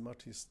massor med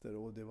artister,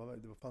 och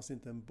det fanns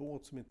inte en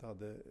båt som inte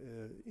hade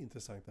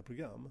intressanta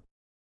program.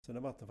 Sen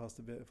när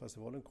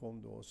vattenfestivalen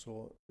kom då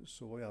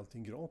så var ju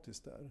allting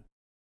gratis där.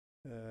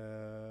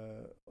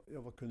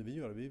 Vad kunde vi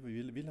göra? Vi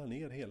ville ha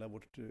ner hela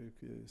vårt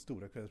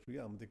stora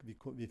kvällsprogram.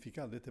 Vi fick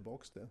aldrig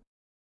tillbaka det.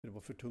 Det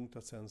var för tungt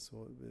att sen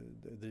så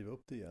driva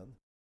upp det igen.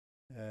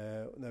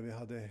 När vi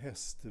hade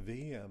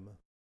häst-VM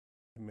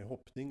med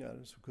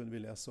hoppningar så kunde vi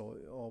läsa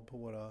på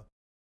våra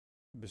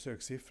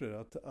besökssiffror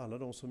att alla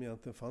de som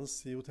egentligen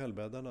fanns i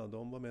hotellbäddarna,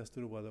 de var mest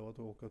roade av att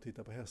åka och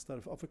titta på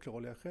hästar av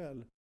förklarliga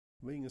skäl.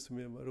 Det var ingen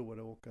som var road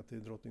att åka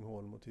till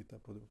Drottningholm och titta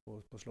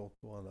på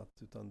slott och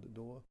annat, utan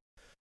då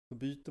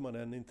byter man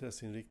en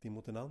intresseinriktning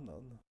mot en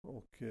annan.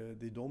 Och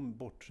det är de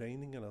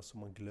bortträngningarna som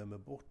man glömmer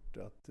bort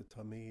att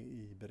ta med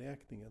i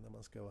beräkningen när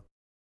man ska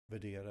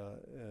värdera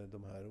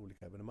de här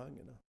olika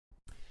evenemangen.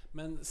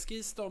 Men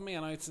Skistar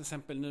menar ju till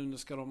exempel nu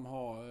ska de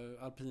ha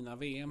alpina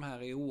VM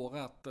här i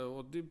året,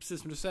 och det är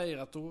precis som du säger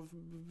att då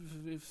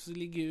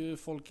ligger ju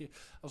folk,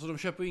 alltså de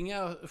köper ju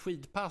inga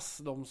skidpass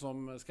de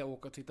som ska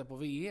åka och titta på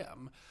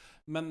VM,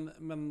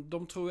 men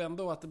de tror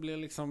ändå att det blir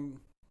liksom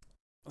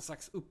en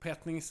slags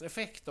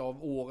upphettningseffekt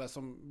av året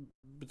som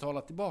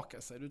betalar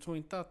tillbaka sig. Du tror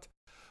inte att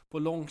på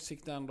lång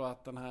sikt ändå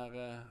att den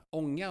här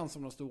ångan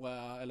som de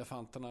stora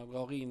elefanterna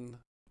drar in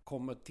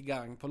kommer till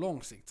gang på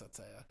lång sikt så att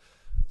säga?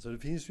 Så det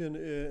finns ju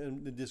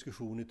en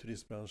diskussion i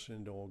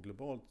turistbranschen idag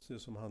globalt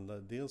som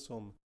handlar dels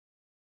om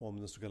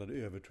den så kallade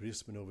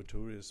överturismen,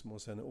 overtourism,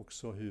 och sen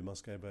också hur man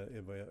ska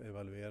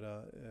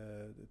evaluera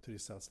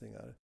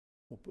turistsatsningar.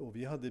 Och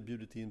vi hade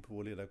bjudit in på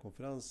vår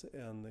ledarkonferens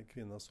en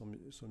kvinna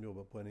som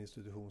jobbar på en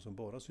institution som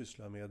bara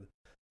sysslar med den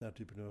här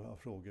typen av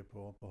frågor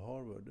på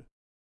Harvard.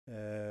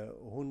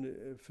 Och hon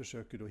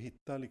försöker då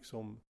hitta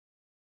liksom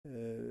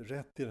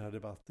rätt i den här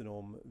debatten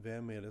om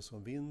vem är det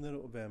som vinner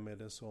och vem är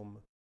det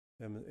som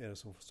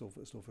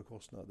står för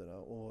kostnaderna.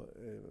 Och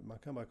man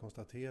kan bara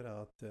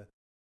konstatera att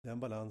den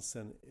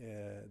balansen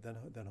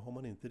den har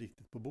man inte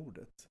riktigt på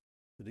bordet.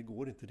 Det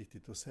går inte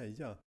riktigt att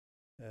säga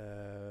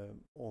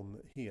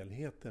om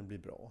helheten blir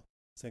bra.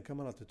 Sen kan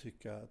man alltid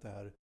tycka att det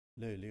här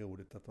löjliga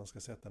ordet att man ska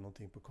sätta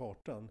någonting på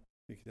kartan,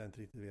 vilket jag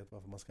inte riktigt vet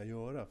varför man ska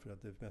göra, för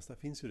att det mesta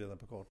finns ju redan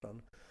på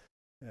kartan.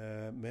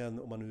 Men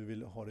om man nu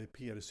vill ha det i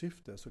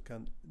PR-syfte så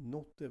kan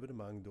något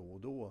evenemang då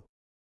och då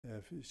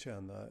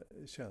tjäna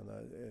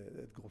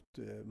ett gott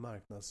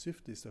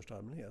marknadssyfte i största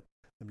allmänhet.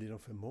 Men blir de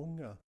för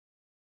många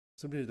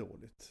så blir det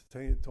dåligt.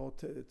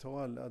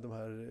 Ta alla de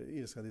här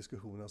ilska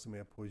diskussionerna som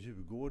är på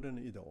Djurgården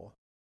idag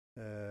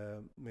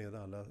med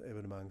alla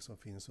evenemang som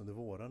finns under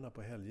vårarna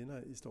på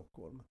helgerna i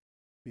Stockholm.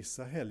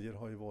 Vissa helger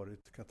har ju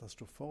varit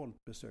katastrofalt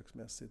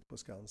besöksmässigt på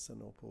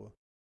Skansen och på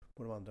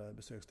de andra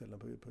besöksställena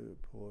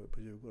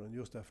på Djurgården,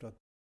 just därför att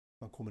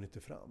man kommer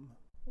inte fram.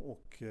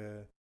 Och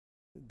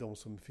de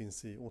som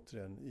finns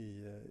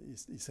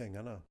i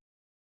sängarna,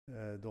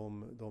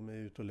 de är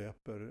ute och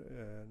löper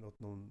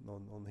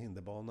någon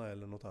hinderbana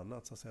eller något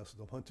annat så att säga, så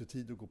de har inte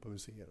tid att gå på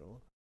museer.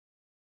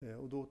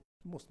 Och då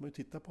måste man ju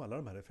titta på alla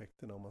de här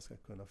effekterna om man ska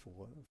kunna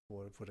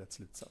få rätt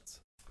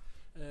slutsats.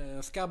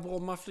 Ska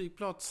Bromma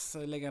flygplats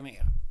lägga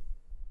ner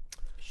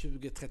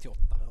 2038?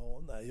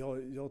 Ja, nej,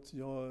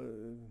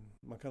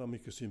 man kan ha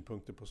mycket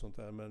synpunkter på sånt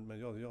där, men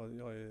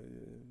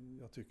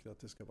jag tycker att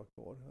det ska vara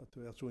kvar.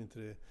 Jag tror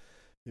inte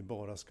vi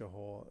bara ska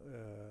ha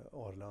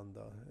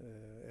Arlanda.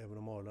 Även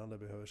om Arlanda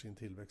behöver sin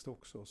tillväxt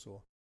också,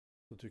 så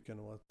tycker jag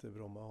nog att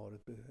Bromma har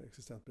ett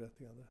existent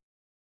berättigande.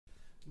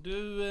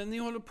 Ni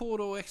håller på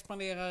då att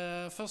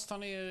expandera. Först har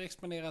ni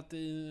expanderat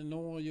i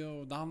Norge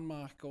och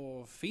Danmark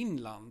och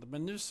Finland.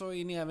 Men nu så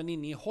är ni även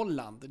inne i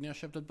Holland. Ni har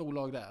köpt ett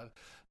bolag där.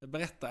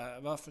 Berätta,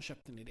 varför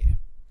köpte ni det?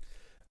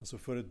 Alltså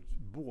för ett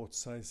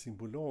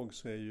båtsizingbolag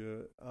så är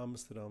ju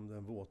Amsterdam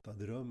den våta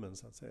drömmen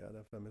så att säga.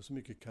 Därför med så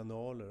mycket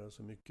kanaler,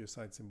 så mycket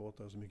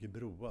sightseeingbåtar och så mycket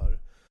broar.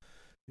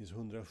 Det finns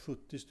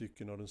 170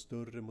 stycken av den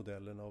större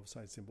modellen av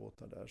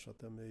sightseeingbåtar där. Så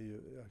att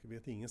jag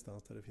vet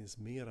ingenstans där det finns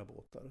mera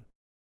båtar.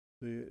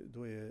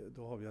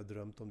 Då har vi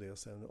drömt om det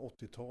sedan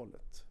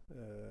 80-talet.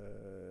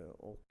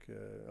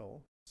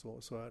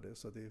 Så är det.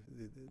 Så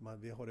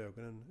vi har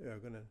ögonen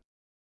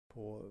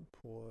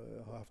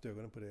har haft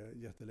ögonen på det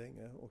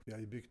jättelänge. Och vi har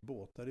ju byggt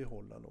båtar i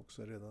Holland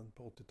också. Redan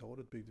på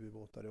 80-talet byggde vi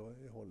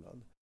båtar i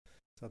Holland.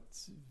 Så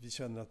att vi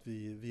känner att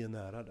vi är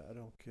nära där,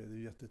 och det är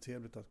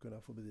jättetrevligt att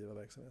kunna få bedriva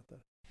verksamhet där.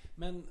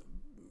 Men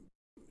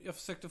jag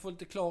försökte få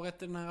lite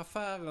klarhet i den här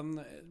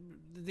affären.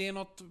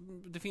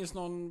 Det finns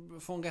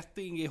någon från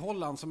Rätting i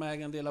Holland som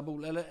äger en del av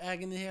bolaget. Eller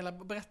äger ni hela?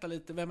 Berätta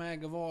lite, vem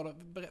äger vad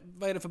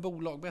är det för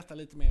bolag? Berätta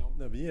lite mer om.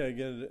 Nej, vi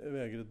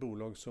äger ett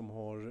bolag som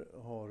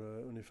har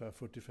ungefär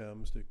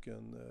 45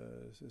 stycken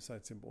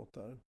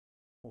sightseeingbåtar.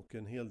 Och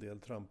en hel del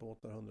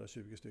trampbåtar,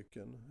 120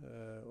 stycken.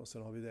 Och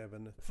sen har vi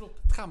även...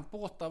 Förlåt,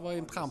 trampbåtar? Vad är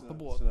en tramp på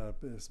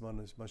båt?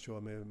 Som man kör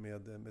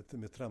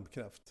med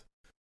trampkraft.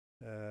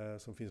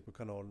 Som finns på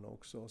kanalerna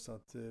också. Så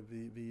att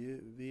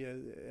vi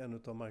är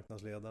en av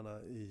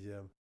marknadsledarna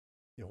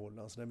i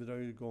Holland. Så när vi drar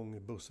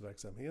igång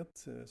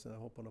bussverksamhet, sån här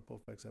hoppa- och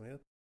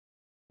poppverksamhet.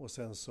 Och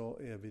sen så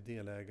är vi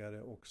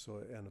delägare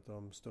också, en av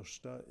de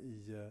största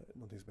i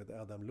någonting som heter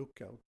Adam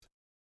Lookout.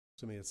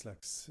 Som är ett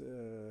slags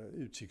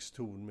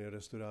utkikstorn med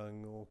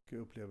restaurang och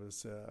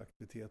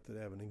upplevelseaktiviteter,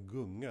 även en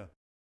gunga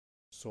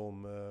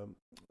som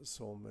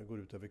går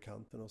ut över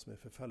kanten och som är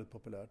förfärligt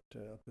populärt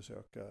att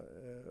besöka.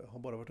 Har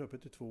bara varit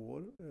öppet i 2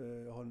 år.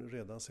 Jag har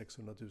redan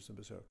 600 000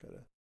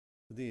 besökare.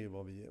 Det är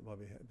vad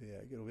vi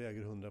äger, och vi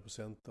äger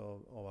 100%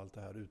 av allt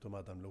det här utom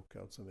Adam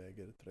Lookout som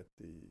äger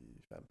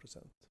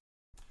 35%.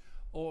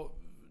 Och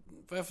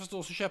vad jag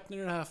förstår så köpte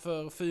ni det här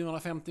för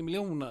 450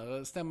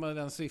 miljoner. Stämmer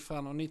den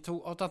siffran? Och ni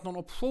har tagit någon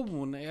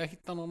option. Jag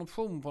hittade någon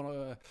option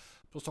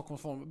på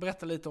Stockholmsfonden.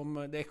 Berätta lite om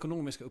det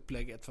ekonomiska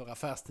upplägget för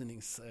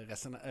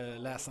affärstidningsläsarna.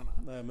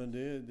 Nej, men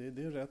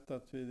det är rätt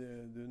att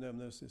du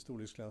nämner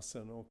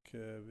storleksklassen, och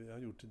vi har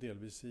gjort det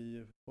delvis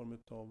i form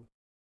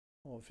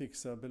av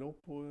fixa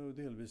belopp och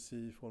delvis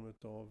i form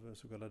av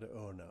så kallade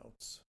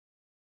earnouts.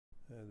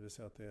 Det vill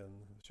säga att det är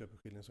en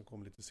köpeskilling som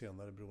kommer lite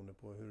senare beroende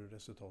på hur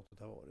resultatet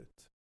har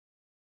varit.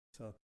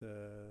 Så att,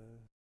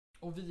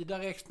 och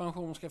vidare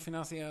expansion ska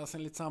finansieras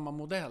enligt samma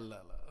modell,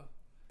 eller?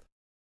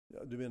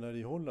 Ja, du menar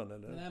i Holland,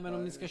 eller? Nej, men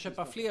om ni ska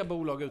köpa fler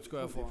bolag utgår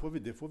jag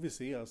från. Det får vi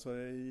se. Alltså,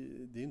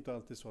 det är inte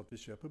alltid så att vi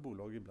köper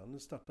bolag.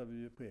 Ibland startar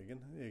vi på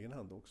egen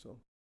hand också.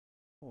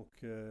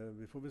 Och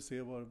vi får väl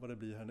se vad det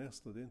blir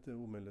härnäst. Och det är inte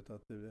omöjligt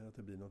att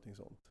det blir någonting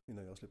sånt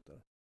innan jag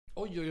slutar.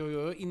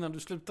 Oj, innan du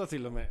slutar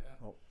till och med.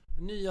 Ja.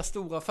 Nya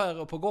stora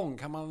affärer på gång,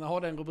 kan man ha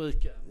den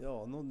rubriken?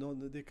 Ja,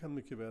 det kan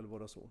mycket väl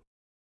vara så.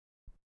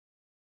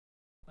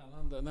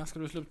 När ska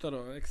du sluta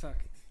då?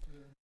 Exakt.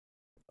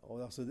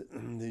 Ja, alltså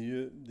det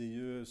är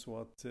ju så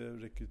att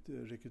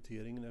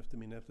rekryteringen efter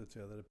min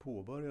efterträdare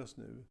påbörjas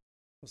nu.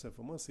 Och sen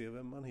får man se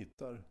vem man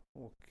hittar.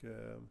 Och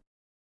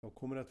jag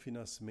kommer att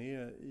finnas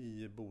med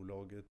i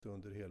bolaget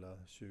under hela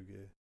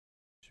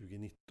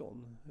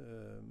 2019.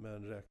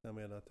 Men räknar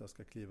med att jag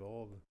ska kliva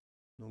av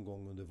någon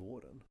gång under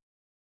våren.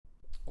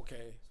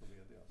 Okej,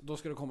 då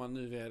ska det komma en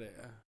ny vd.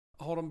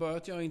 Har de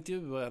börjat göra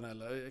intervjuer än,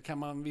 eller kan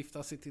man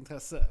vifta sitt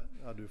intresse?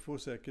 Ja, du får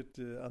säkert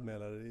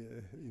anmäla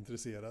dig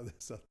intresserad,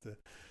 så att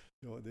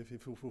ja, det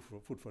finns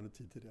fortfarande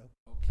tid till det.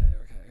 Okej.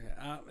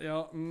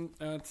 Jag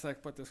är inte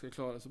säker på att jag ska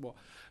klara det så bra.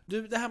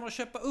 Du, det här med att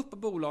köpa upp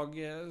bolag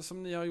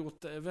som ni har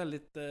gjort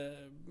väldigt,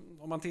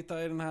 om man tittar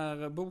i den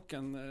här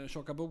boken,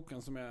 tjocka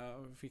boken som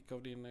jag fick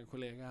av din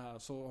kollega här,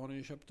 så har ni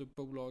ju köpt upp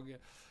bolag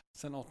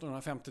sedan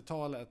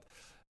 1850-talet.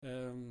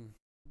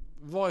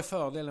 Vad är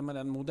fördelen med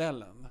den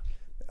modellen?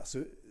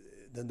 Alltså,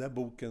 den där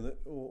boken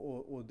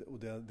och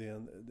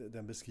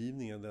den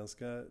beskrivningen, den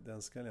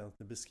ska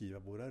egentligen beskriva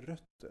våra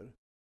rötter.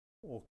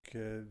 Och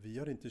vi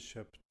har inte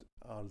köpt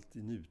allt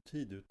i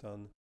nutid,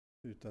 utan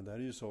det är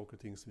ju saker och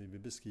ting som vi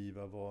vill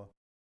beskriva var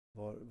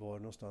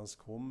någonstans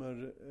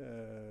kommer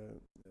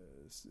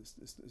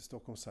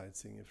Stockholm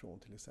Sightseeing ifrån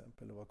till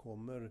exempel, och var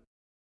kommer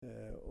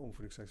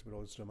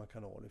Ångflygsaktiebolaget Strömma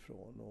kanal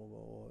ifrån,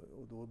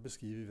 och då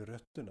beskriver vi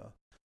rötterna.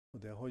 Och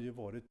det har ju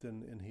varit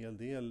en hel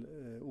del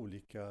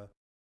olika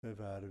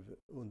förvärv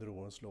under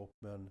årens lopp,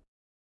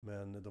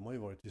 men de har ju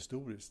varit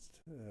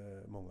historiskt,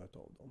 många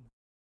av dem.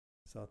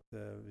 Så att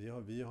vi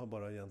har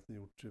bara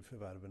egentligen gjort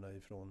förvärverna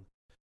ifrån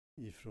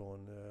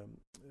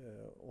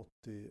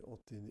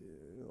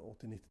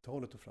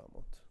 80-90-talet och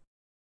framåt.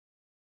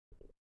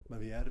 Men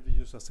vi ärver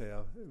ju så att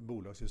säga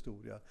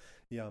bolagshistoria.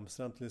 I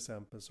Amsterdam till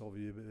exempel så har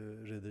vi ju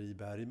Rederi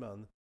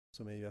Bergman,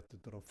 som är ju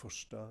ett av de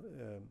första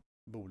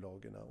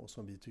bolagen, och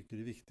som vi tycker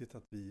är viktigt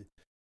att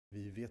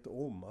vi vet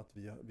om att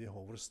vi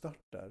har vår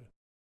start där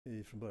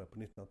från början på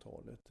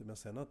 1900-talet. Men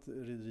sen att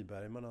Rederi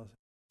Bergman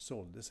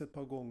såldes ett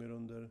par gånger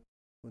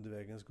under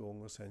vägens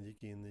gång och sen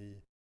gick in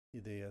i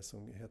det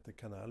som hette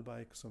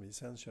Kanalbike som vi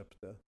sen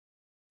köpte.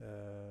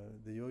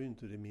 Det gör ju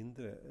inte det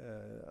mindre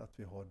att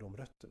vi har de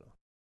rötterna.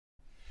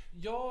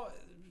 Jag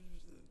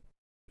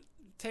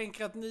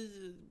tänker att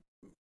ni,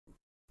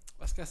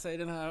 vad ska jag säga,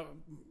 den här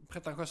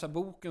pretentiösa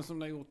boken som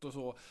ni har gjort och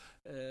så,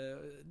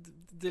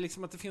 det är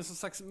liksom att det finns en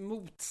slags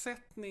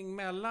motsättning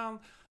mellan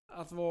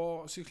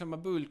att cykla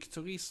med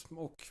bulkturism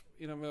och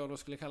inom vad jag då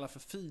skulle kalla för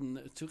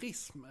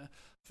finturism.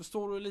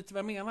 Förstår du lite vad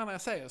jag menar när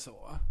jag säger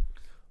så?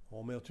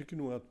 Ja, men jag tycker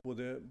nog att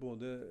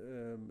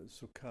både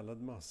så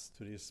kallad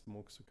massturism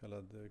och så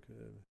kallad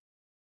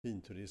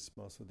finturism,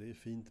 alltså det är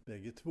fint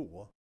bägge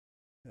två.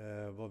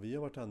 Vad vi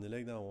har varit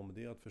angelägna om,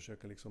 det är att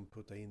försöka liksom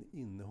putta in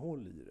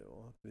innehåll i det.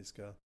 Att vi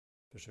ska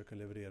försöka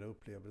leverera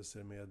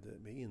upplevelser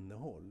med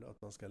innehåll.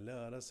 Att man ska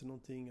lära sig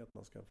någonting, att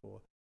man ska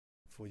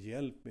få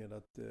hjälp med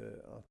att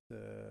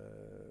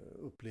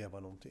uppleva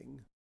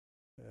någonting.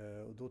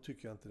 Och då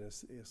tycker jag inte det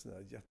är sån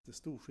här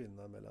jättestor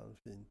skillnad mellan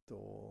fint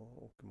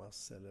och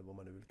mass, eller vad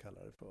man nu vill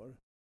kalla det för.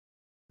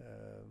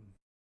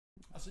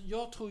 Alltså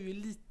jag tror ju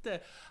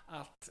lite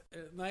att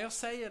när jag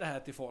säger det här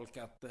till folk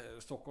att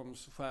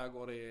Stockholms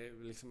skärgård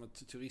är liksom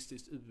ett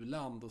turistiskt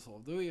u-land och så,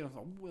 då är de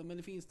så, men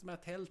det finns de här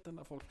tälten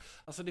där folk,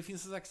 alltså det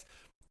finns en slags,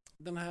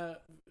 den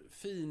här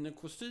fin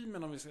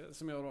kostymen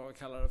som jag då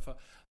kallar det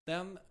för,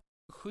 den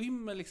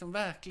skymmer liksom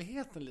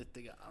verkligheten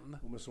lite grann.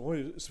 Men så har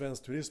ju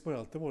svensk turism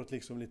alltid varit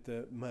liksom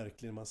lite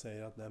märklig när man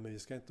säger att nej, men vi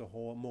ska inte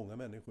ha många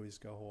människor, vi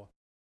ska ha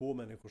få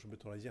människor som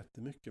betalar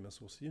jättemycket, men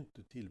så ser ju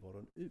inte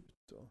tillvaron ut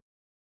då.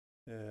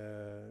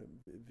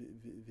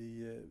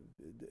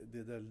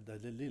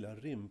 Den lilla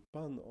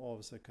rimpan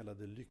av så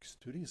kallade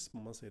lyxturism,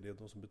 om man säger det,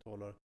 de som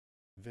betalar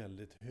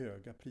väldigt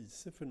höga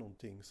priser för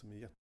någonting som är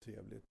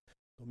jättetrevligt,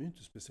 de är ju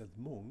inte speciellt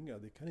många,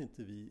 det kan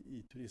inte vi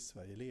i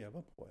Turistsverige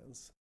leva på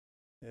ens.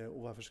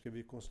 Och varför ska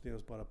vi koncentrera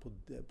oss bara på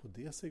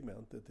det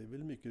segmentet? Det är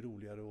väl mycket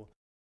roligare att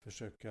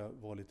försöka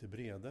vara lite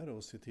bredare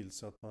och se till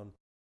så att man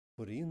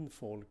får in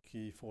folk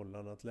i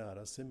Follan att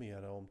lära sig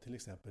mera om till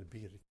exempel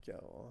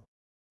Birka,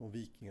 om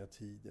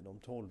vikingatiden, om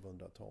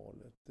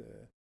 1200-talet.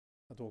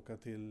 Att åka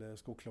till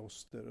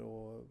Skokloster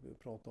och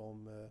prata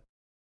om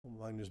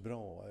Magnus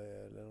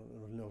Brahe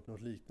eller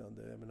något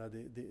liknande. Jag menar,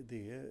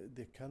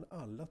 det kan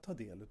alla ta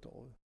del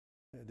av.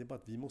 Det är bara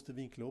att vi måste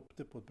vinkla upp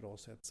det på ett bra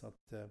sätt så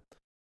att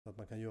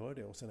man kan göra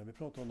det. Och sen när vi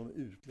pratar om de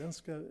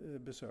utländska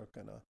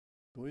besökarna,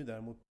 då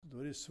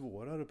är det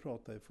svårare att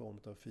prata i form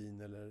av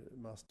fin eller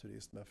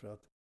massturism, för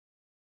att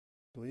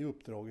då är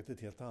uppdraget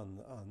ett helt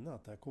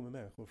annat. Här kommer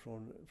människor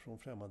från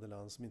främmande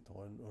land som inte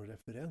har någon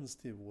referens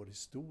till vår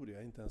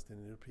historia, inte ens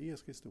den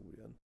europeiska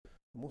historien.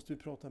 Då måste vi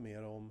prata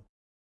mer om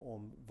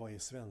vad är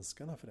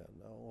svenskarna för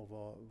denna och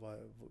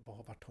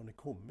vart har ni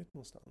kommit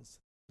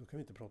någonstans. Då kan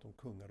vi inte prata om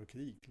kungar och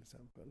krig till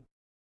exempel.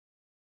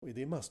 Och är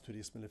det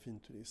massturism eller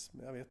finturism?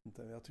 Jag vet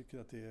inte, jag tycker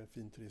att det är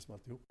finturism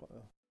alltihopa.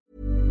 Ja.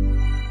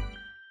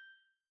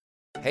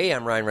 Hey,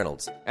 I'm Ryan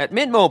Reynolds. At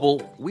Mint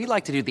Mobile, we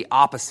like to do the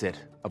opposite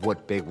of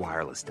what Big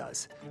Wireless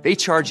does. They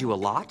charge you a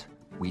lot,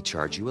 we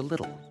charge you a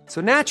little.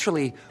 So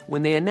naturally,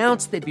 when they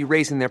announced they'd be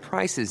raising their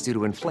prices due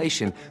to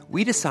inflation,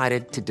 we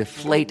decided to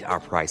deflate our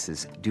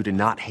prices due to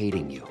not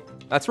hating you.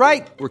 That's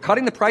right. We're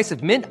cutting the price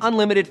of Mint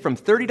Unlimited from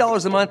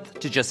 $30 a month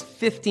to just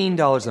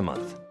 $15 a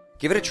month.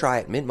 Give it a try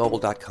at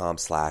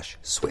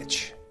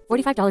mintmobile.com/switch.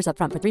 $45 up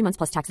front for 3 months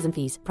plus taxes and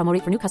fees. Promo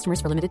rate for new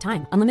customers for limited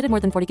time. Unlimited more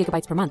than 40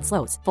 gigabytes per month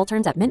slows. Full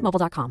terms at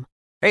mintmobile.com.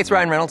 Hey, it's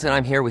Ryan Reynolds, and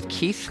I'm here with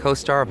Keith,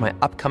 co-star of my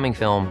upcoming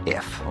film,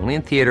 If, only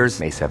in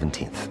theaters May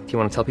 17th. Do you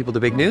want to tell people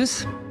the big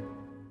news?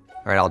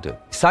 All right, I'll do it.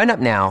 Sign up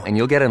now and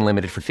you'll get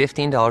unlimited for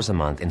 $15 a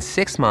month and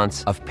 6 months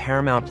of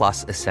Paramount Plus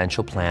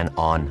Essential Plan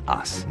on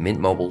us.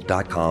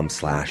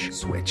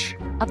 Mintmobile.com/switch.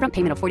 Upfront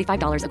payment of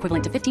 $45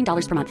 equivalent to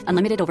 $15 per month.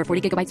 Unlimited over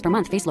 40 gigabytes per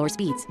month. Face lower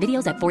speeds.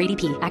 Videos at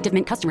 480p. Active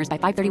Mint customers by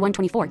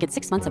 531.24 get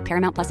 6 months of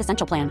Paramount Plus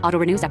Essential Plan. Auto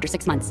renews after 6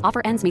 months.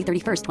 Offer ends May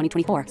 31st,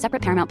 2024.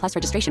 Separate Paramount Plus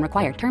registration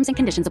required. Terms and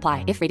conditions apply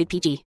if rated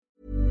PG.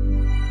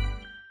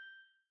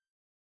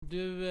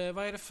 Du,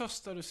 vad är det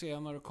första du ser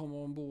när du kommer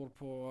ombord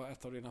på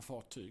ett av dina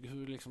fartyg?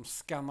 Hur liksom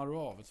skannar du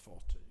av ett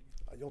fartyg?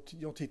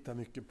 Jag tittar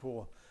mycket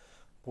på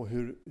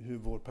hur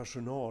vår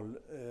personal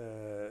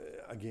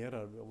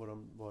agerar,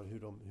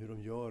 hur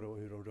de gör och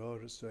hur de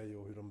rör sig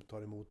och hur de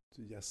tar emot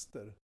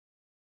gäster.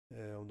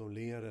 Om de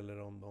ler eller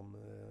om de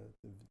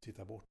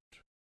tittar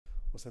bort.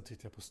 Och sen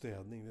tittar jag på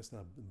städning, det är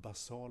sådana här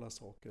basala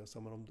saker. Så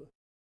om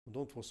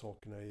de två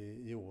sakerna är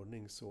i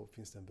ordning så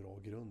finns det en bra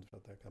grund för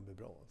att det här kan bli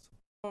bra. Alltså.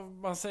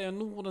 Man säger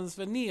Nordens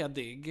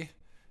Venedig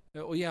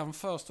och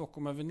jämför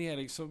Stockholm med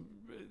Venedig, så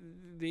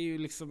det är ju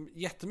liksom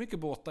jättemycket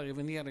båtar i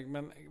Venedig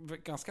men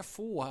ganska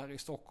få här i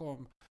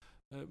Stockholm.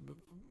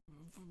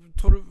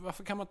 Tror du,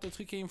 varför kan man inte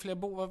trycka in fler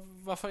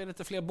varför är det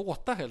inte fler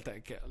båtar helt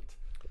enkelt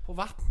på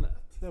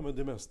vattnet? Ja, men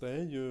det mesta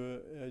är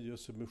ju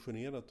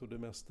subventionerat och det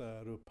mesta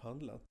är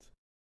upphandlat.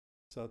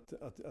 Så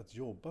att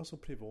jobba som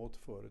privat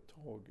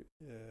företag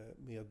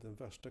med den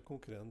värsta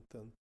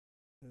konkurrenten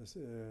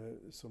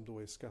som då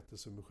är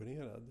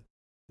skattesubventionerad,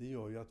 det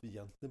gör ju att vi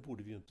egentligen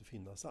borde vi inte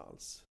finnas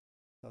alls.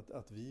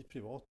 Att vi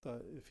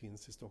privata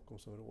finns i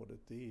Stockholmsområdet,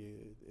 det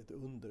är ett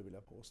under, vill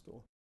jag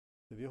påstå.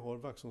 Vi har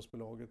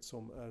Vaxholmsbolaget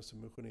som är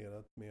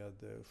subventionerat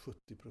med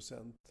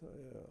 70%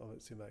 av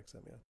sin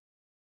verksamhet.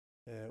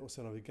 Och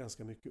sen har vi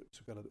ganska mycket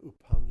så kallad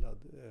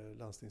upphandlad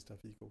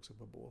landstingstrafik också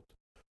på båt.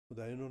 Och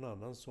där är någon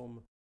annan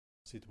som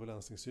sitter på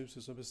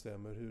landstingshuset som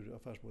bestämmer hur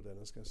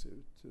affärsmodellen ska se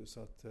ut. Så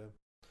att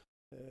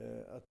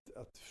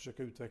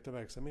försöka utveckla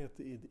verksamhet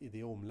i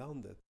det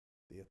omlandet,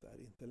 det är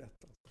inte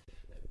lätt.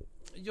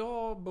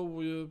 Jag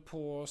bor ju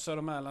på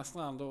Söder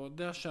Mälarstrand och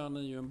där kör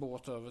ni ju en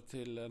båt över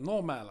till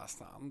Norr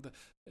Mälarstrand.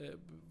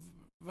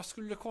 Vad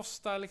skulle det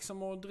kosta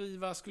liksom att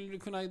driva, skulle du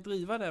kunna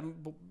driva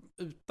den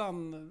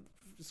utan,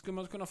 skulle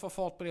man kunna få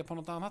fart på det på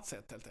något annat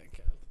sätt helt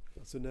enkelt?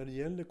 Alltså när det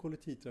gäller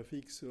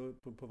kollektivtrafik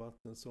på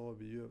vattnet så har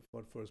vi ju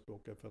varit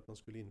förespråkare för att man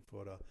skulle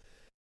införa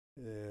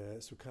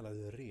så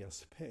kallad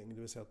respeng. Det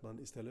vill säga att man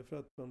istället för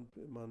att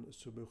man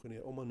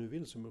subventionerar, om man nu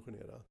vill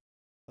subventionera,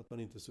 att man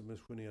inte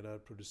subventionerar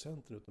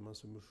producenten utan man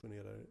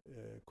subventionerar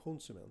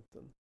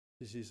konsumenten.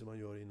 Precis som man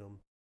gör inom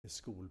med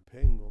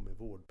skolpeng och med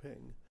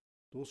vårdpeng.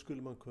 Då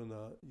skulle man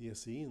kunna ge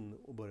sig in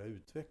och börja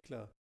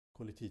utveckla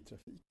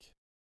kollektivtrafik.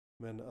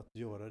 Men att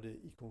göra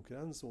det i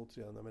konkurrens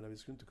återigen, jag menar vi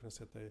skulle inte kunna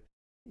sätta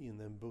in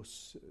en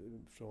buss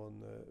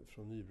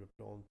från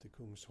Nybroplan till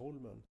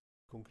Kungsholmen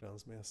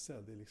konkurrens med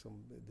SL, det är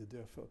liksom det är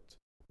dödfött.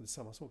 Det är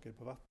samma sak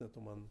på vattnet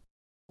om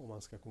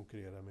man ska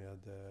konkurrera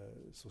med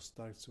så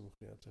starkt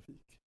subventionerad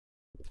trafik.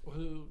 Och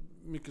hur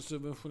mycket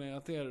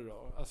subventionerat är det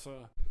då?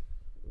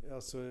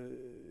 Alltså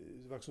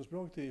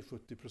Vaxholmsbolaget är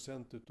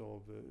 70%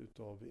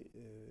 utav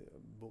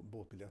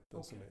båtbiljetten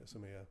okay.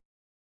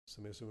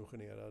 som är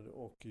subventionerad,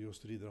 och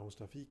just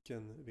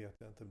Riddarholmstrafiken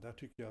vet jag inte. Där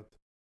tycker jag att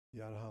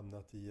vi har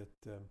hamnat i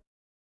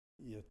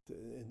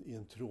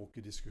en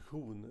tråkig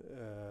diskussion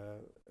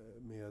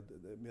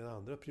med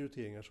andra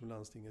prioriteringar som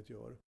landstinget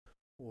gör.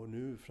 Och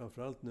nu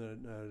framförallt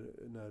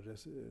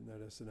när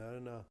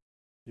resenärerna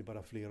blir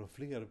bara fler och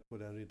fler på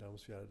den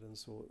Riddarholmsfjärden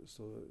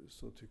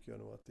så tycker jag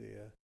nog att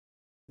det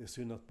är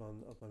synd att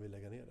man vill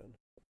lägga ner den.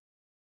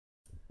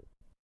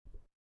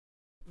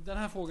 Den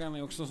här frågan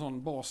är också en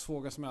sån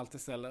basfråga som jag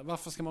alltid ställer.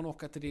 Varför ska man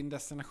åka till din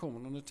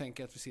destination? Och nu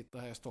tänker jag att vi sitter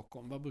här i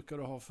Stockholm. Vad brukar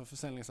du ha för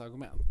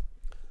försäljningsargument?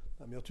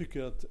 Jag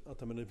tycker att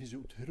det finns ju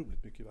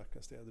otroligt mycket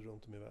vackra städer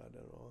runt om i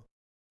världen.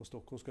 Och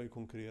Stockholm ska ju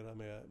konkurrera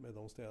med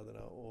de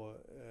städerna. Och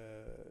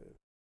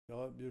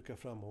jag brukar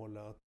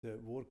framhålla att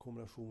vår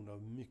kombination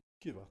av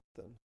mycket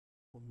vatten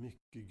och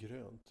mycket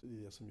grönt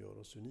är det som gör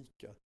oss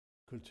unika.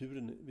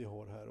 Kulturen vi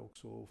har här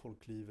också och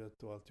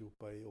folklivet och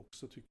alltihopa är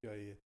också, tycker jag,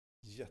 är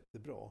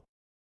jättebra.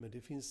 Men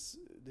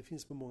det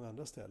finns på många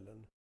andra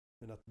ställen.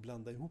 Men att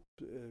blanda ihop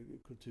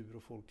kultur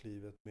och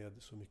folklivet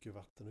med så mycket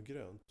vatten och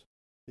grönt,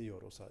 det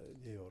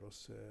gör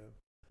oss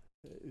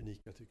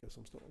unika, tycker jag,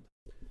 som stad.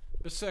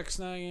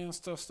 Besöksnäringens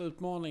största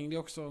utmaning, det är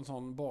också en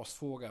sån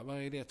basfråga.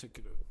 Vad är det,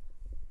 tycker du?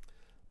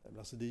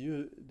 Alltså det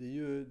är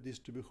ju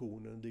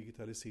distributionen,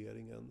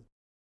 digitaliseringen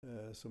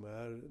som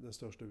är den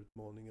största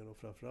utmaningen, och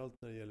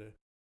framförallt när det gäller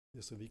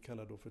det som vi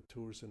kallar då för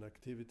tours and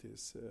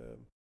activities.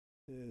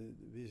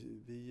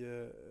 Vi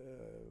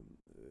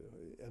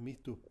är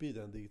mitt uppe i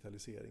den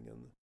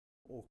digitaliseringen,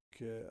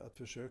 och att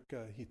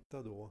försöka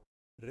hitta då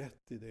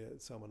rätt i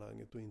det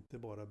sammanhanget och inte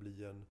bara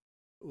bli en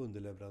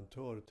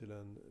underleverantör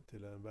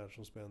till en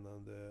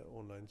världsomspännande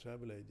online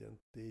travel agent,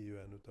 det är ju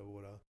en av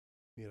våra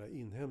mera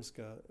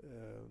inhemska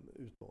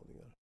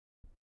utmaningar.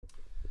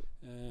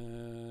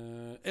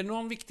 Är det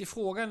någon viktig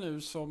fråga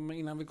nu som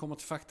innan vi kommer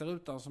till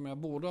faktarutan som jag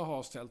borde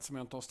ha ställt som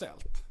jag inte har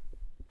ställt?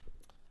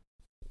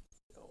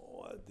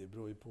 Ja, det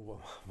beror ju på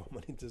vad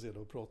man är intresserad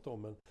av att prata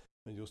om,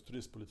 men just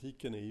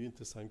turistpolitiken är ju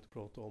intressant att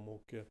prata om,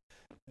 och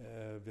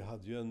vi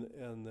hade ju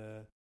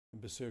en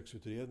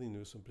besöksutredning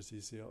nu som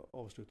precis är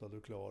avslutad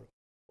och klar,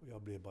 och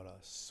jag blev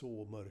bara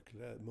så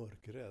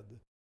mörkrädd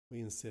och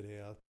inser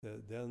det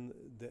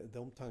att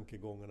de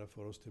tankegångarna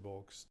för oss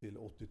tillbaks till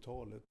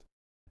 80-talet,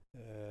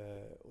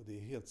 och det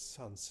är helt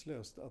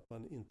sanslöst att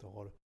man inte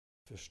har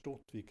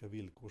förstått vilka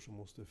villkor som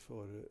måste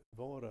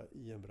förvara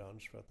i en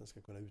bransch för att den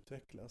ska kunna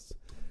utvecklas.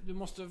 Du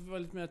måste vara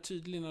lite mer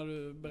tydlig när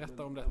du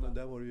berättar om detta.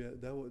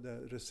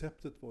 Men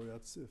receptet var ju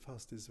att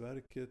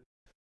Fastighetsverket,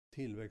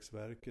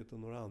 Tillväxtverket och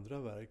några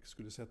andra verk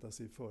skulle sätta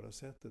sig i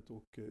förarsätet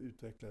och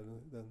utveckla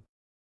den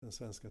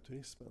svenska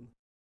turismen.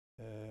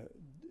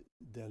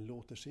 Den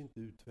låter sig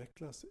inte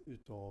utvecklas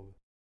utav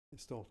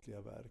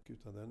statliga verk,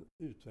 utan den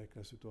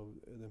utvecklas utav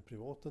den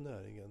privata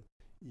näringen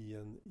i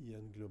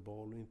en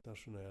global och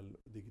internationell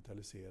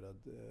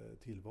digitaliserad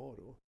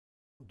tillvaro.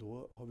 Och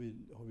då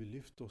har vi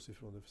lyft oss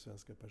ifrån det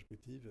svenska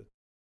perspektivet.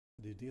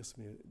 Det är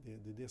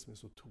det som är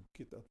så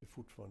tokigt, att vi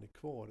fortfarande är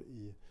kvar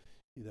i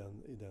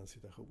den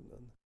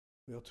situationen.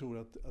 Och jag tror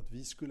att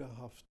vi skulle ha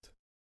haft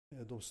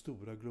de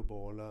stora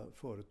globala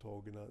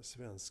företagen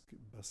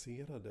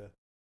svenskbaserade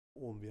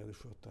om vi hade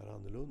skött det här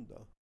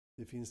annorlunda.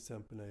 Det finns till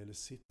exempel när det gäller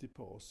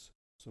Citypass,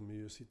 som är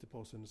ju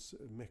Citypassens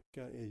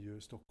mecka är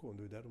ju Stockholm,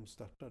 det är där de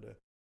startade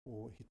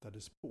och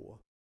hittades på.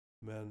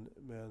 Men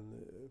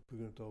på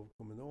grund av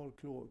kommunal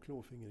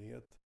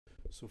klåfingrighet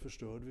så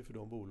förstörde vi för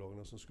de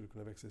bolagen som skulle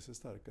kunna växa sig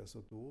starka,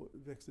 så då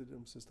växte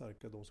de sig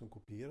starka de som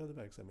kopierade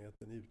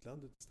verksamheten i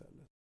utlandet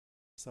istället.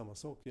 Samma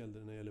sak gällde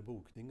när det gäller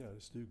bokningar,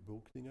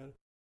 stugbokningar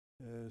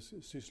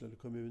sysslade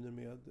kommuner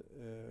med,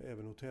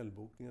 även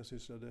hotellbokningar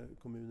sysslade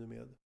kommuner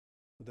med.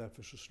 Och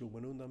därför så slog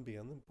man undan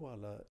benen på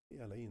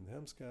alla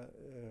inhemska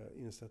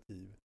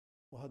initiativ.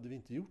 Och hade vi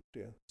inte gjort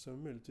det så är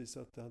det möjligtvis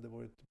att det hade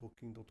varit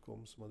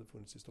Booking.com som hade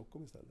funnits i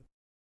Stockholm istället.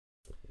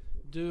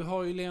 Du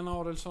har ju Lena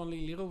Adelsohn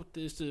Liljeroth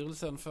i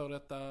styrelsen för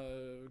detta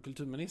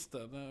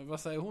kulturminister. Vad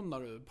säger hon när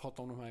du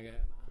pratar om de här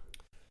grejerna?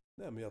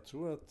 Nej, men jag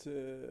tror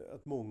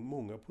att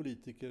många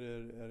politiker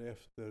är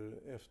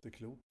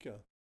efterkloka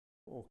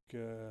och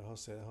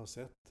har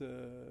sett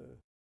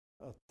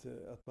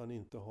att man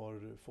inte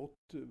har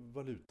fått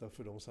valuta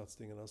för de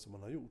satsningarna som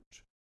man har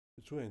gjort.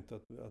 Jag tror inte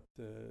att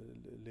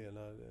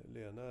Lena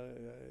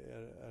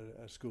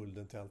är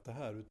skulden till allt det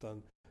här,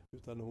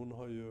 utan hon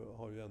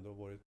har ju ändå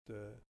varit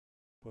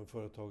på en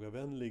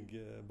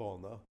företagarvänlig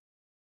bana.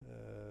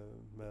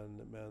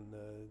 Men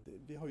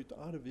vi har ju ett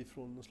arv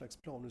ifrån någon slags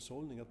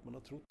planhushållning, att man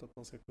har trott att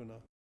man ska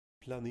kunna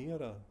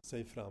planera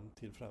sig fram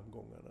till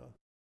framgångarna.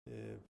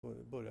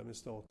 Börja med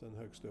staten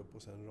högst upp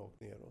och sen rakt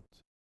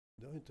neråt.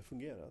 Det har inte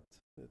fungerat,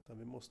 utan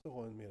vi måste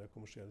ha en mer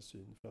kommersiell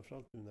syn,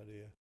 framförallt nu när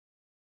det är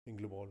en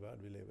global värld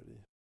vi lever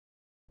i.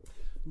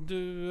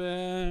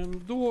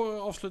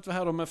 Då avslutar vi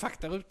här då med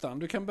faktarutan.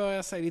 Du kan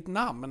börja säga ditt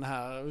namn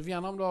här.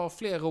 Gärna om du har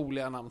fler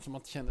roliga namn som man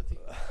inte kände till.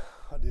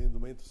 Ja,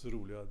 de är inte så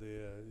roliga.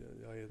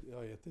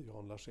 Jag heter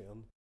Jan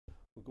Larsén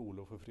och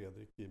Olof och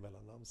Fredrik i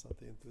mellannamn, så att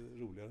det är inte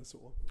roligare än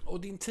så.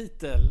 Och din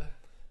titel?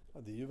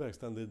 Ja, det är ju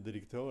verkställande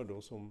direktör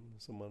då, som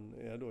man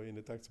är då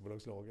enligt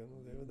aktiebolagslagen,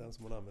 och det är väl den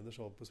som man använder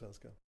sig av på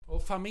svenska.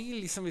 Och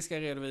familj som vi ska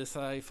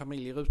redovisa i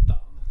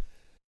familjerutan?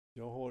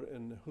 Jag har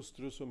en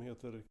hustru som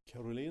heter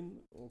Caroline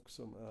och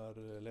som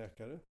är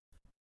läkare.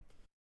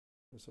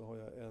 Och så har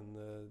jag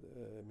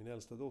min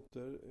äldsta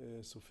dotter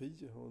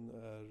Sofie, hon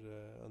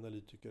är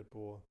analytiker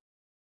på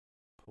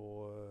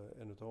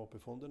en av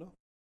AP-fonderna.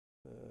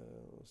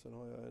 Och sen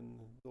har jag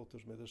en dotter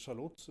som heter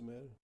Charlotte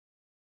som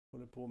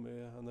håller på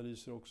med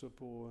analyser också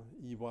på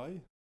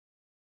EY.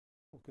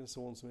 Och en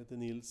son som heter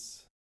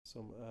Nils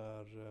som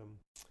är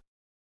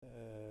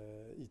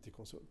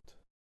IT-konsult.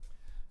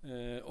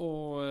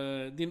 Och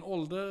din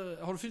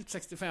ålder, har du fyllt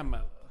 65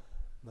 eller?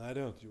 Nej, det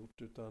har jag inte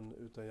gjort,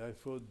 utan jag är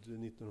född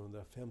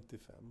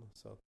 1955,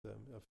 så att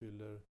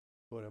jag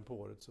början på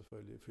året så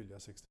fyller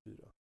jag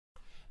 64.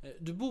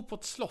 Du bor på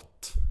ett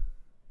slott?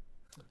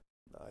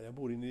 Nej, jag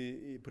bor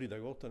inne på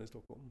Riddargatan i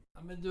Stockholm.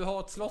 Ja, men du har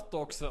ett slott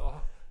också?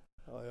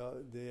 Ja,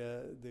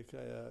 det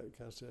kan jag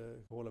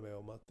kanske hålla med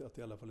om, att det är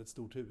i alla fall ett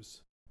stort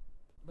hus.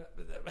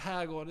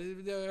 Herregård,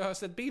 jag har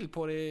sett bild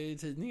på det i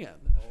tidningen.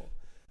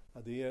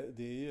 Ja, det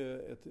är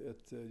ju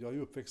jag är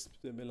ju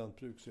uppväxt med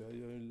lantbruk, så jag är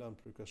ju en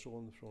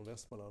lantbrukarson från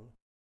Västmanland.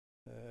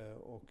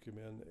 Och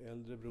med en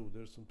äldre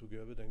broder som tog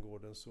över den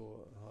gården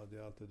så hade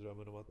jag alltid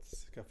drömmen om att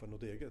skaffa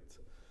något eget.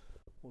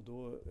 Och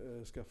då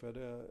skaffade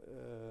jag,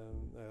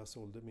 när jag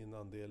sålde min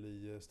andel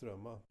i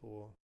Strömma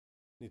på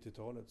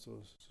 90-talet,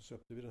 så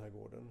köpte vi den här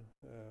gården.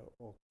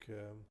 Och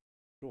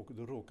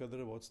då råkade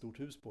det vara ett stort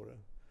hus på det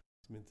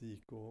som inte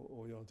gick att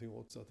göra någonting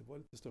åt, så att det var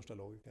lite största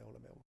laget, kan jag hålla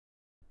med om.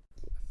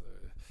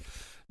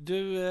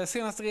 Du,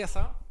 senaste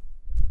resa?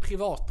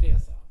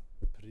 Privatresa?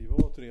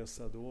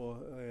 Privatresa, då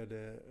är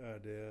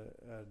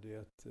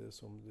det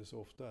som det så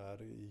ofta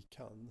är i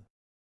Cannes.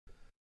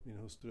 Min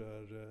hustru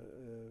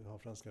har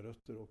franska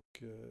rötter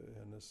och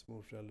hennes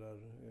morföräldrar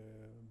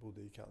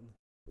bodde i Cannes.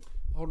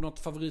 Har du något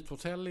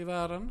favorithotell i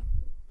världen?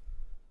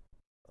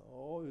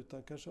 Ja,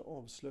 utan kanske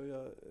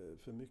avslöja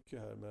för mycket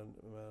här, men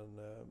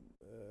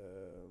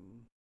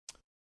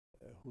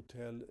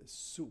Hotell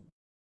Zoo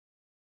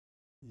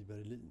i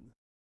Berlin.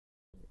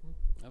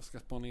 Jag ska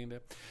spana in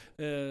det.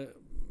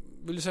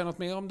 Vill du säga något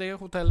mer om det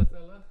hotellet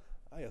eller?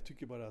 Ja, jag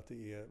tycker bara att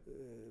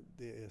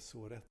det är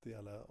så rätt i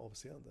alla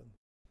avseenden.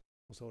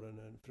 Och så har den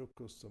en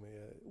frukost som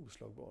är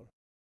oslagbar.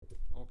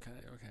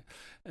 Okej.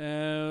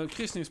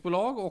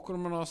 Kryssningsbolag, åker du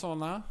med några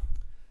sådana?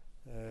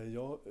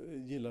 Jag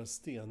gillar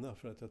Stena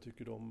för att jag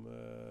tycker de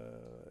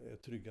är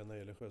trygga när det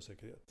gäller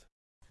sjösäkerhet.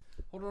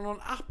 Har du någon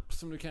app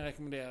som du kan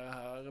rekommendera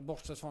här,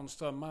 bortsett från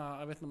Strömma?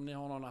 Jag vet inte om ni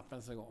har någon app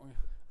ens en gång.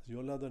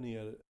 Jag laddar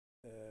ner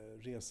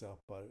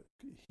reseappar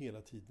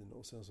hela tiden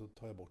och sen så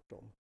tar jag bort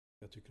dem.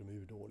 Jag tycker de är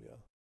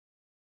urdåliga.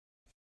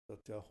 Så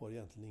att jag har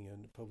egentligen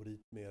ingen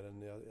favorit mer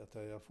än att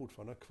jag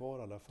fortfarande har kvar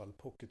i alla fall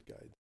Pocket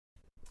Guide.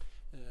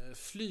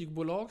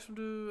 Flygbolag som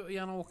du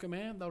gärna åker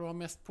med, där du har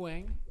mest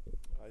poäng?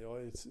 Ja,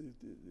 jag är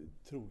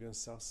trogen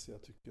SAS.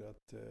 Jag tycker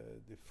att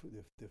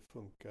det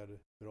funkar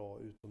bra,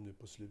 utom nu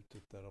på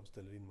slutet där de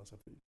ställer in massa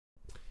flyg.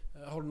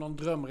 Har du någon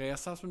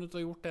drömresa som du inte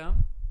har gjort än?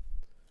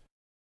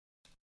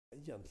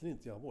 Egentligen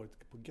inte. Jag har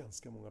varit på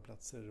ganska många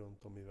platser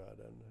runt om i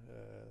världen.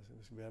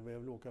 Jag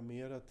vill åka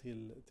mera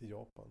till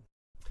Japan.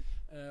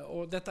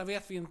 Och detta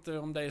vet vi inte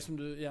om dig som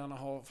du gärna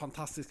har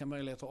fantastiska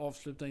möjligheter att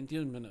avsluta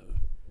intervjun med nu.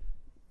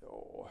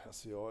 Ja,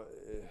 alltså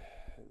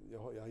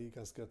jag är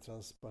ganska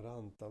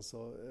transparent,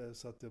 alltså,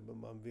 så att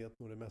man vet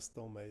nog det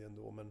mesta om mig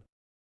ändå, men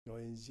jag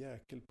är en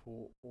jäkel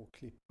på att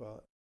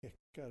klippa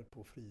häckar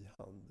på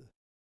frihand.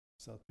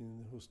 Så att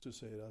min hustru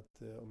säger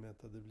att om jag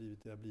inte hade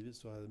blivit det jag blivit,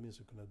 så hade jag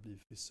minst kunnat bli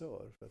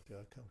frisör, för att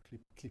jag kan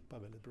klippa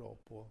väldigt bra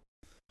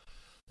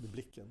med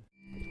blicken.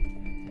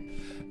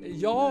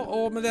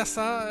 Ja, och med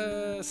dessa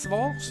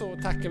svar så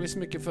tackar vi så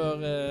mycket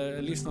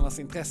för lyssnarnas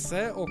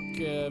intresse, och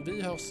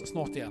vi hörs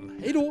snart igen.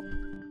 Hej då!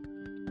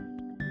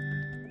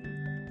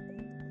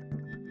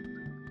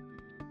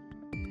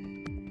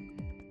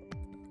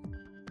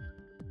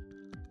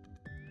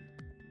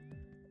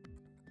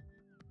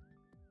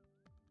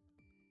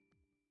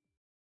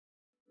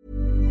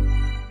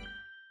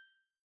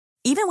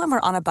 Even when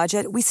we're on a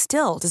budget, we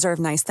still deserve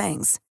nice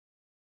things.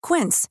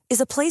 Quince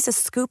is a place to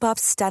scoop up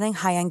stunning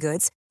high-end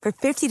goods for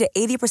 50 to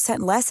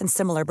 80% less than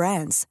similar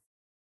brands.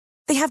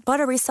 They have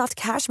buttery soft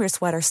cashmere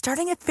sweaters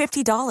starting at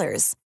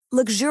 $50,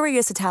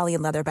 luxurious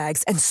Italian leather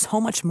bags, and so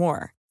much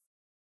more.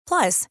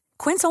 Plus,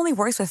 Quince only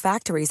works with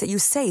factories that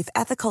use safe,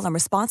 ethical, and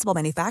responsible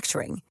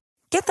manufacturing.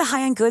 Get the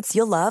high-end goods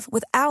you'll love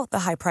without the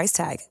high price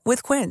tag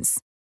with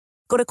Quince.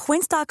 Go to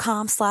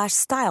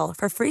quince.com/style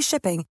for free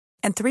shipping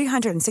and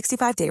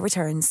 365-day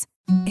returns.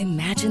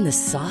 Imagine the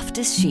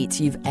softest sheets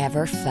you've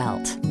ever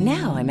felt.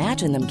 Now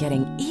imagine them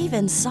getting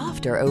even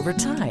softer over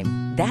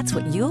time. That's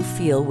what you'll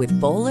feel with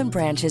Boll &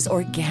 Branch's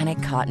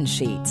organic cotton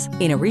sheets.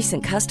 In a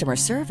recent customer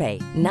survey,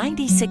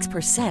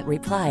 96%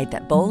 replied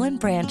that Boll &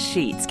 Branch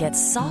sheets get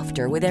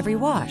softer with every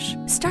wash.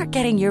 Start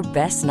getting your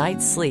best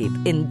night's sleep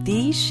in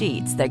these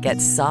sheets that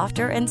get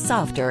softer and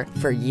softer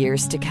for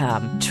years to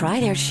come. Try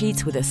their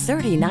sheets with a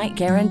 30-night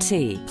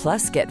guarantee.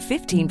 Plus, get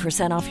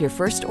 15% off your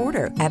first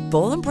order at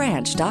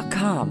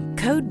bollandbranch.com.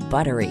 Code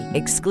BUTTERY.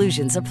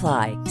 Exclusions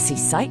apply. See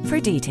site for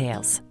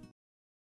details.